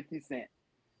Lamar, and 50 Cent.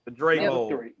 The Dre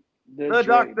Bowl. The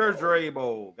Dr. Dre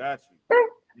Bowl. Got you.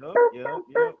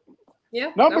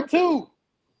 Yep. Number two,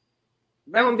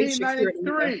 that one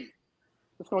 1993.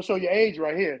 It's going to show your age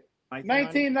right here.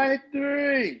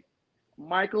 1993,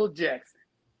 Michael Jackson.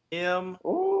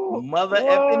 Mother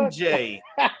effing J.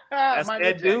 That's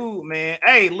that dude, man.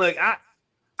 Hey, look, I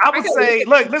would say,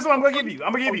 look, this is what I'm gonna give you.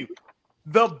 I'm gonna give you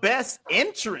the best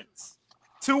entrance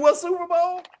to a Super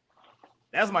Bowl.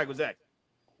 That's Michael Jackson.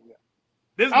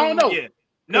 I don't know. Yeah.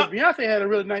 No, Beyonce had a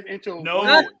really nice intro.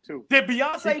 No, too. Did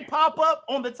Beyonce pop up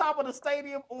on the top of the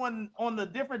stadium on the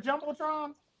different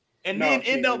jumbotrons, and then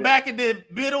end up back in the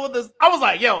middle of the? I was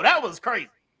like, yo, that was crazy.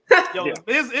 Yo,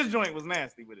 his joint was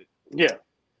nasty with it. Yeah.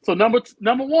 So number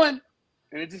one,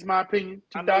 and it's just my opinion.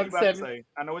 2007.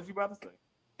 I know what you about to say.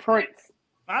 Prince.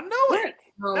 I knew it.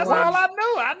 That's all I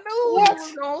knew. I knew you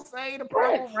was gonna say the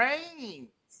Purple Rain.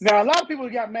 Now a lot of people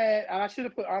got mad, and I should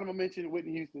have put honorable mention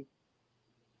Whitney Houston.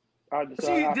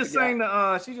 She just sang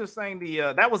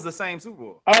the. That was the same Super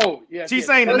Bowl. Oh yeah. She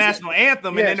sang the national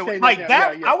anthem, and then it was like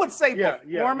that. I would say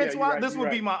performance-wise, this would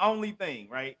be my only thing,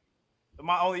 right?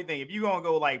 My only thing, if you're gonna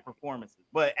go like performances,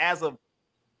 but as of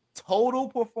total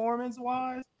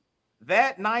performance-wise,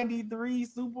 that 93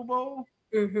 Super Bowl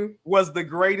was the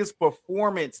greatest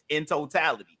performance in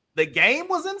totality. The game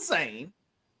was insane.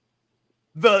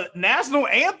 The national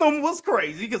anthem was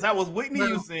crazy because that was Whitney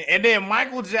Houston, and then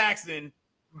Michael Jackson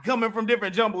coming from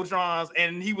different jumbotrons,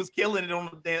 and he was killing it on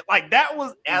the dance. Like that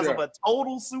was as of a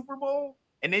total Super Bowl.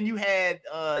 And then you had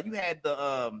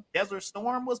the Desert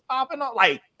Storm was popping up.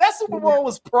 Like that Super Bowl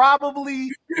was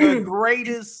probably the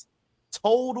greatest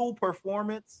total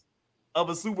performance of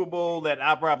a Super Bowl that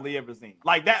I probably ever seen.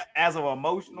 Like that, as of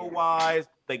emotional wise,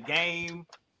 the game,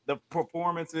 the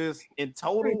performances in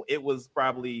total, it was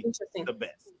probably the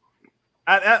best.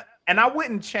 I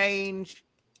wouldn't change.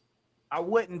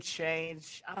 Honorable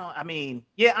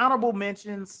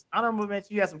mentions.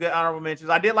 You had some good honorable mentions.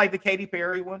 I did like the Katy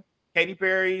Perry one. Katy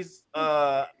Perry's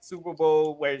Super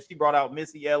Bowl where she brought out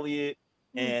Missy Elliott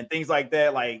and things like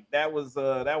that. Like that was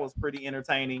pretty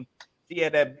entertaining. She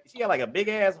had like a big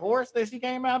ass horse that she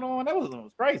came out on. That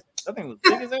was crazy. That thing was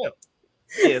big as hell.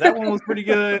 Yeah, that one was pretty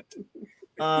good.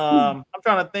 I'm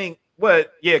trying to think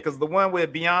because the one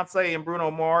with Beyonce and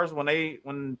Bruno Mars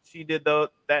when she did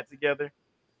that together,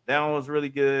 that one was really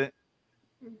good.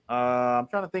 I'm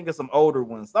trying to think of some older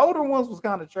ones. The older ones was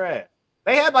kind of trash.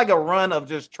 They had like a run of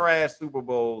just trash Super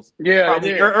Bowls. Yeah,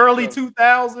 probably early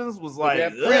 2000s was like.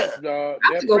 That Prince, dog.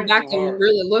 I have to go back and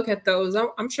really look at those.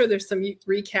 I'm sure there's some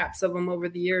recaps of them over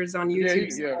the years on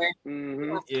YouTube. Yeah,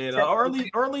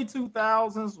 the early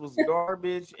 2000s was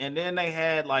garbage, and then they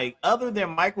had like other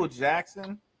than Michael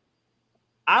Jackson.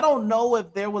 I don't know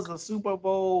if there was a Super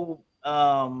Bowl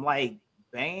like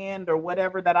band or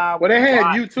whatever that I. Well, they had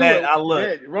U2. I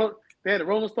looked. They had the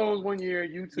Rolling Stones one year.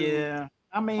 U2. Yeah.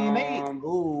 I mean, they ain't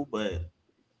cool, but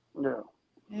no.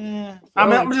 Yeah. I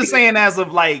mean, I'm just saying, as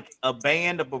of like a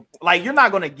band of like, you're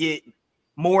not gonna get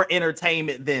more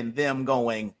entertainment than them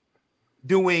doing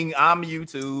I'm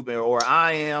YouTube or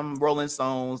I am Rolling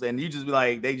Stones, and you just be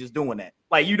like, they just doing that.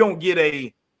 Like, you don't get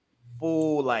a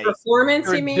full like performance.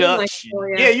 Production. You mean? Like,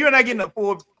 yeah, you're not getting a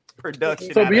full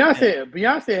production. So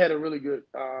Beyonce had a really good.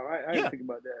 I didn't think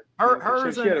about that. Her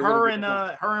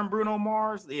and Bruno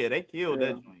Mars. Yeah, they killed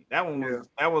that. That one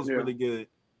was really good.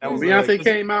 That was Beyonce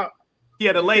came out.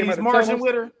 Yeah, the ladies marching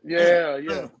with her. Yeah.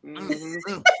 The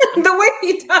way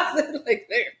he does it, like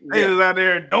there. They was out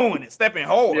there doing it, stepping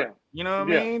hard. Yeah. You know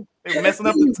what I mean? They were messing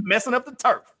up the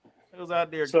turf. They was out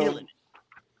there killing it.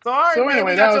 So all right,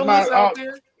 anyway, that was my out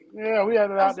there. Yeah, we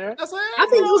had it out there. That's it. I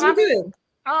think those were good.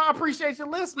 I appreciate your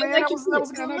list, man. That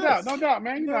was good. No doubt,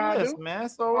 man. You know how I do, man.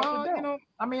 So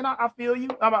I mean, I feel you.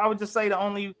 I would just say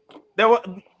there was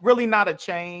really not a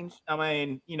change. I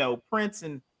mean, Prince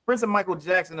and Michael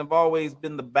Jackson have always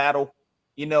been the battle,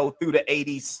 through the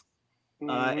 80s,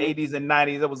 80s and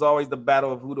 90s. It was always the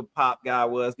battle of who the pop guy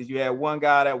was, because you had one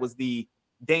guy that was the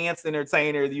dance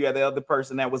entertainer, you had the other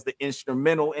person that was the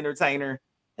instrumental entertainer,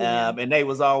 and they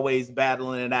was always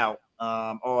battling it out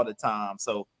all the time.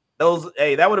 So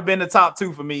that would have been the top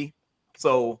two for me.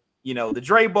 So, the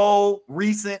Dre Bowl,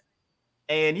 recent,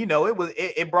 and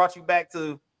it brought you back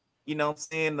to,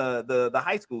 seeing the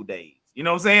high school days. You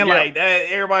know what I'm saying? Yeah. Like that,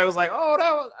 everybody was like,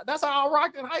 "Oh, that's how I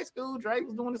rocked in high school." Drake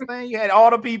was doing this thing. You had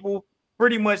all the people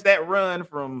pretty much that run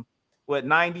from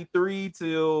 93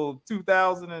 till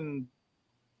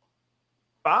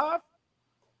 2005.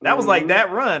 That was like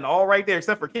that run all right there,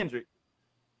 except for Kendrick.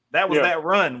 That was that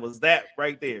run, was that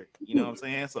right there. You know what I'm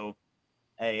saying? So,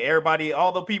 hey, everybody,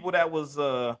 all the people that was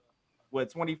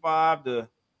 25 to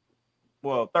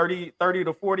 30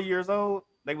 to 40 years old,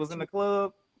 they was in the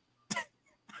club.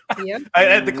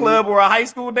 At the club or a high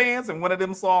school dance, and one of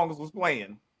them songs was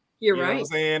playing. You're right. Know what I'm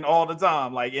saying all the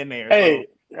time, like in there. Hey,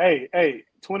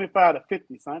 25 to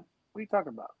 50, son. What are you talking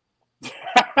about?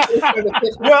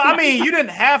 Well, I mean, you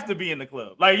didn't have to be in the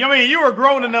club. Like, you were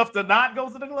grown enough to not go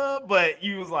to the club, but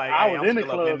you was like, I was in the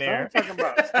club. In there. What are you talking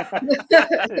about?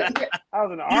 I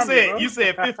was in the army. You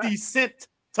said 50 Cent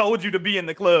told you to be in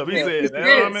the club. He said,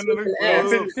 I'm in the club.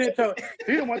 50 Cent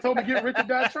he the one told me get rich or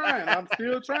die trying. I'm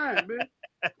still trying, man.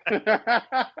 So,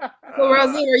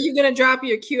 Rosine, are you gonna drop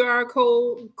your QR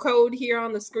code here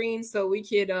on the screen so we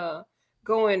could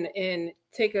go and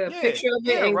take a picture of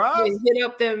it and hit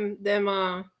up them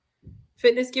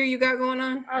fitness gear you got going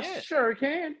on? I sure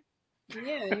can.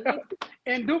 Yeah,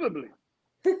 indubitably.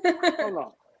 Hold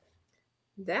on.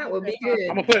 That would be good.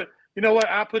 I'm gonna put. You know what?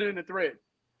 I'll put it in the thread.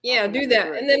 Yeah, do that,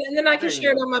 and then I can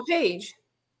share it on my page.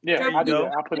 Yeah, I'll do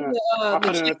that. I'll put it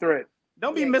in the thread.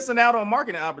 Don't be missing out on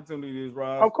marketing opportunities,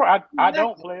 Rob. Of course, I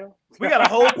don't, player. We got a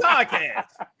whole podcast.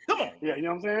 Come on. Yeah, you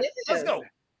know what I'm saying? Let's go.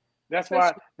 That's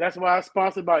why I'm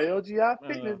sponsored by LGI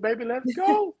Fitness, baby. Let's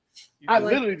go. I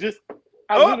literally just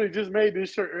made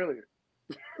this shirt earlier.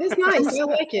 It's nice. I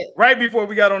like it. Right before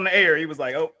we got on the air, he was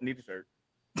like, "Oh, need a shirt."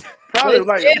 Probably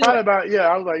about. Yeah,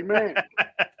 I was like, man.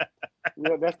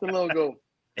 Yeah, that's the logo.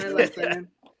 I like that.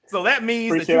 So that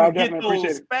means that you can get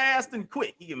those fast and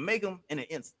quick. You can make them in an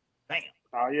instant. Bam.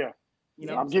 Oh yeah.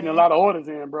 I'm getting a lot of orders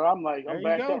in, bro. I'm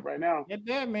backed up right now. Get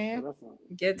that, man.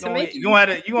 Get to make it. You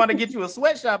want to get you a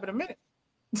sweatshop in a minute.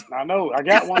 I know. I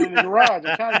got one in the garage.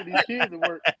 I'm trying to get these kids to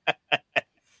work.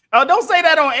 Oh, don't say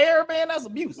that on air, man. That's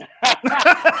abuse. I'm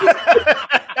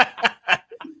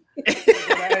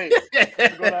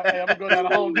gonna go down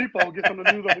to Home Depot and get some of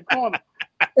the news on the corner.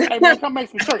 Hey man, come make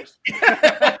some shirts.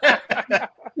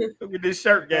 Look at this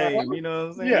shirt game. You know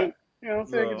what I'm saying? Yeah. You know what I'm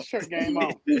saying? Get the shirt game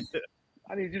on.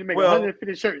 I need you to make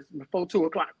 150 shirts before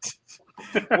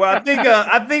 2:00. Well,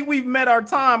 I think we've met our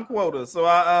time quota. So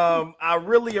I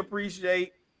really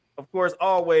appreciate, of course,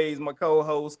 always my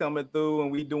co-host coming through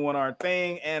and we doing our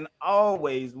thing, and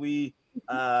always we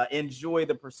enjoy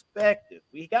the perspective.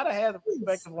 We gotta have the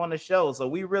perspective on the show. So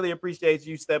we really appreciate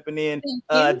you stepping in,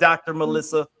 Dr.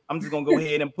 Melissa. I'm just gonna go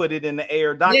ahead and put it in the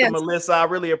air. Dr. Melissa, I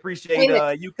really appreciate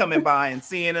you coming by and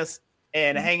seeing us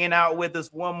and hanging out with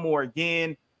us one more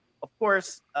again. Of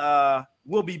course,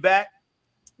 we'll be back.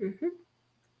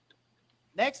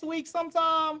 next week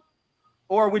sometime,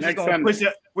 or we're just gonna push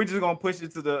it. We're just gonna push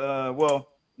it to the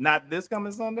not this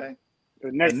coming Sunday,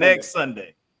 the next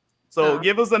Sunday. So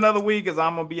give us another week, because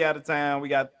I'm gonna be out of town.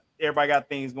 Everybody got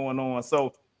things going on,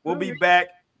 so we'll be back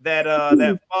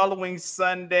that following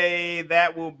Sunday.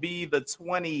 That will be the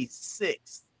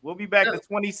 26th. We'll be back the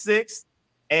 26th,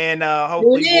 and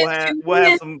hopefully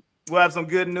we'll have some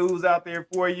good news out there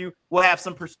for you. We'll have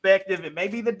some perspective. It may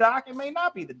be the doc. It may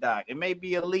not be the doc. It may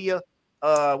be Aaliyah.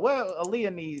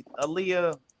 Aaliyah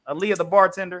the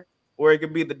bartender, or it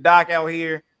could be the doc out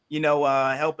here,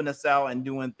 helping us out and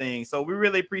doing things. So we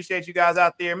really appreciate you guys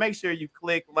out there. Make sure you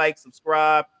click like,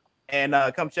 subscribe, and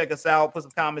come check us out. Put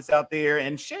some comments out there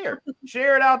and share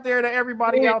it out there to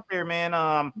everybody out there,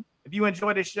 man. If you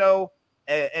enjoy the show,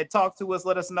 and talk to us,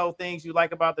 let us know things you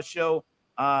like about the show.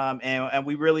 And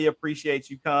we really appreciate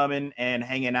you coming and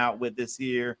hanging out with us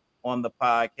here on the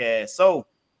podcast. So,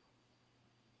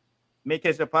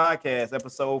 Ketchup Podcast,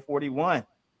 episode 41.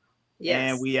 Yes.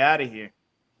 And we out of here.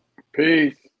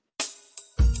 Peace.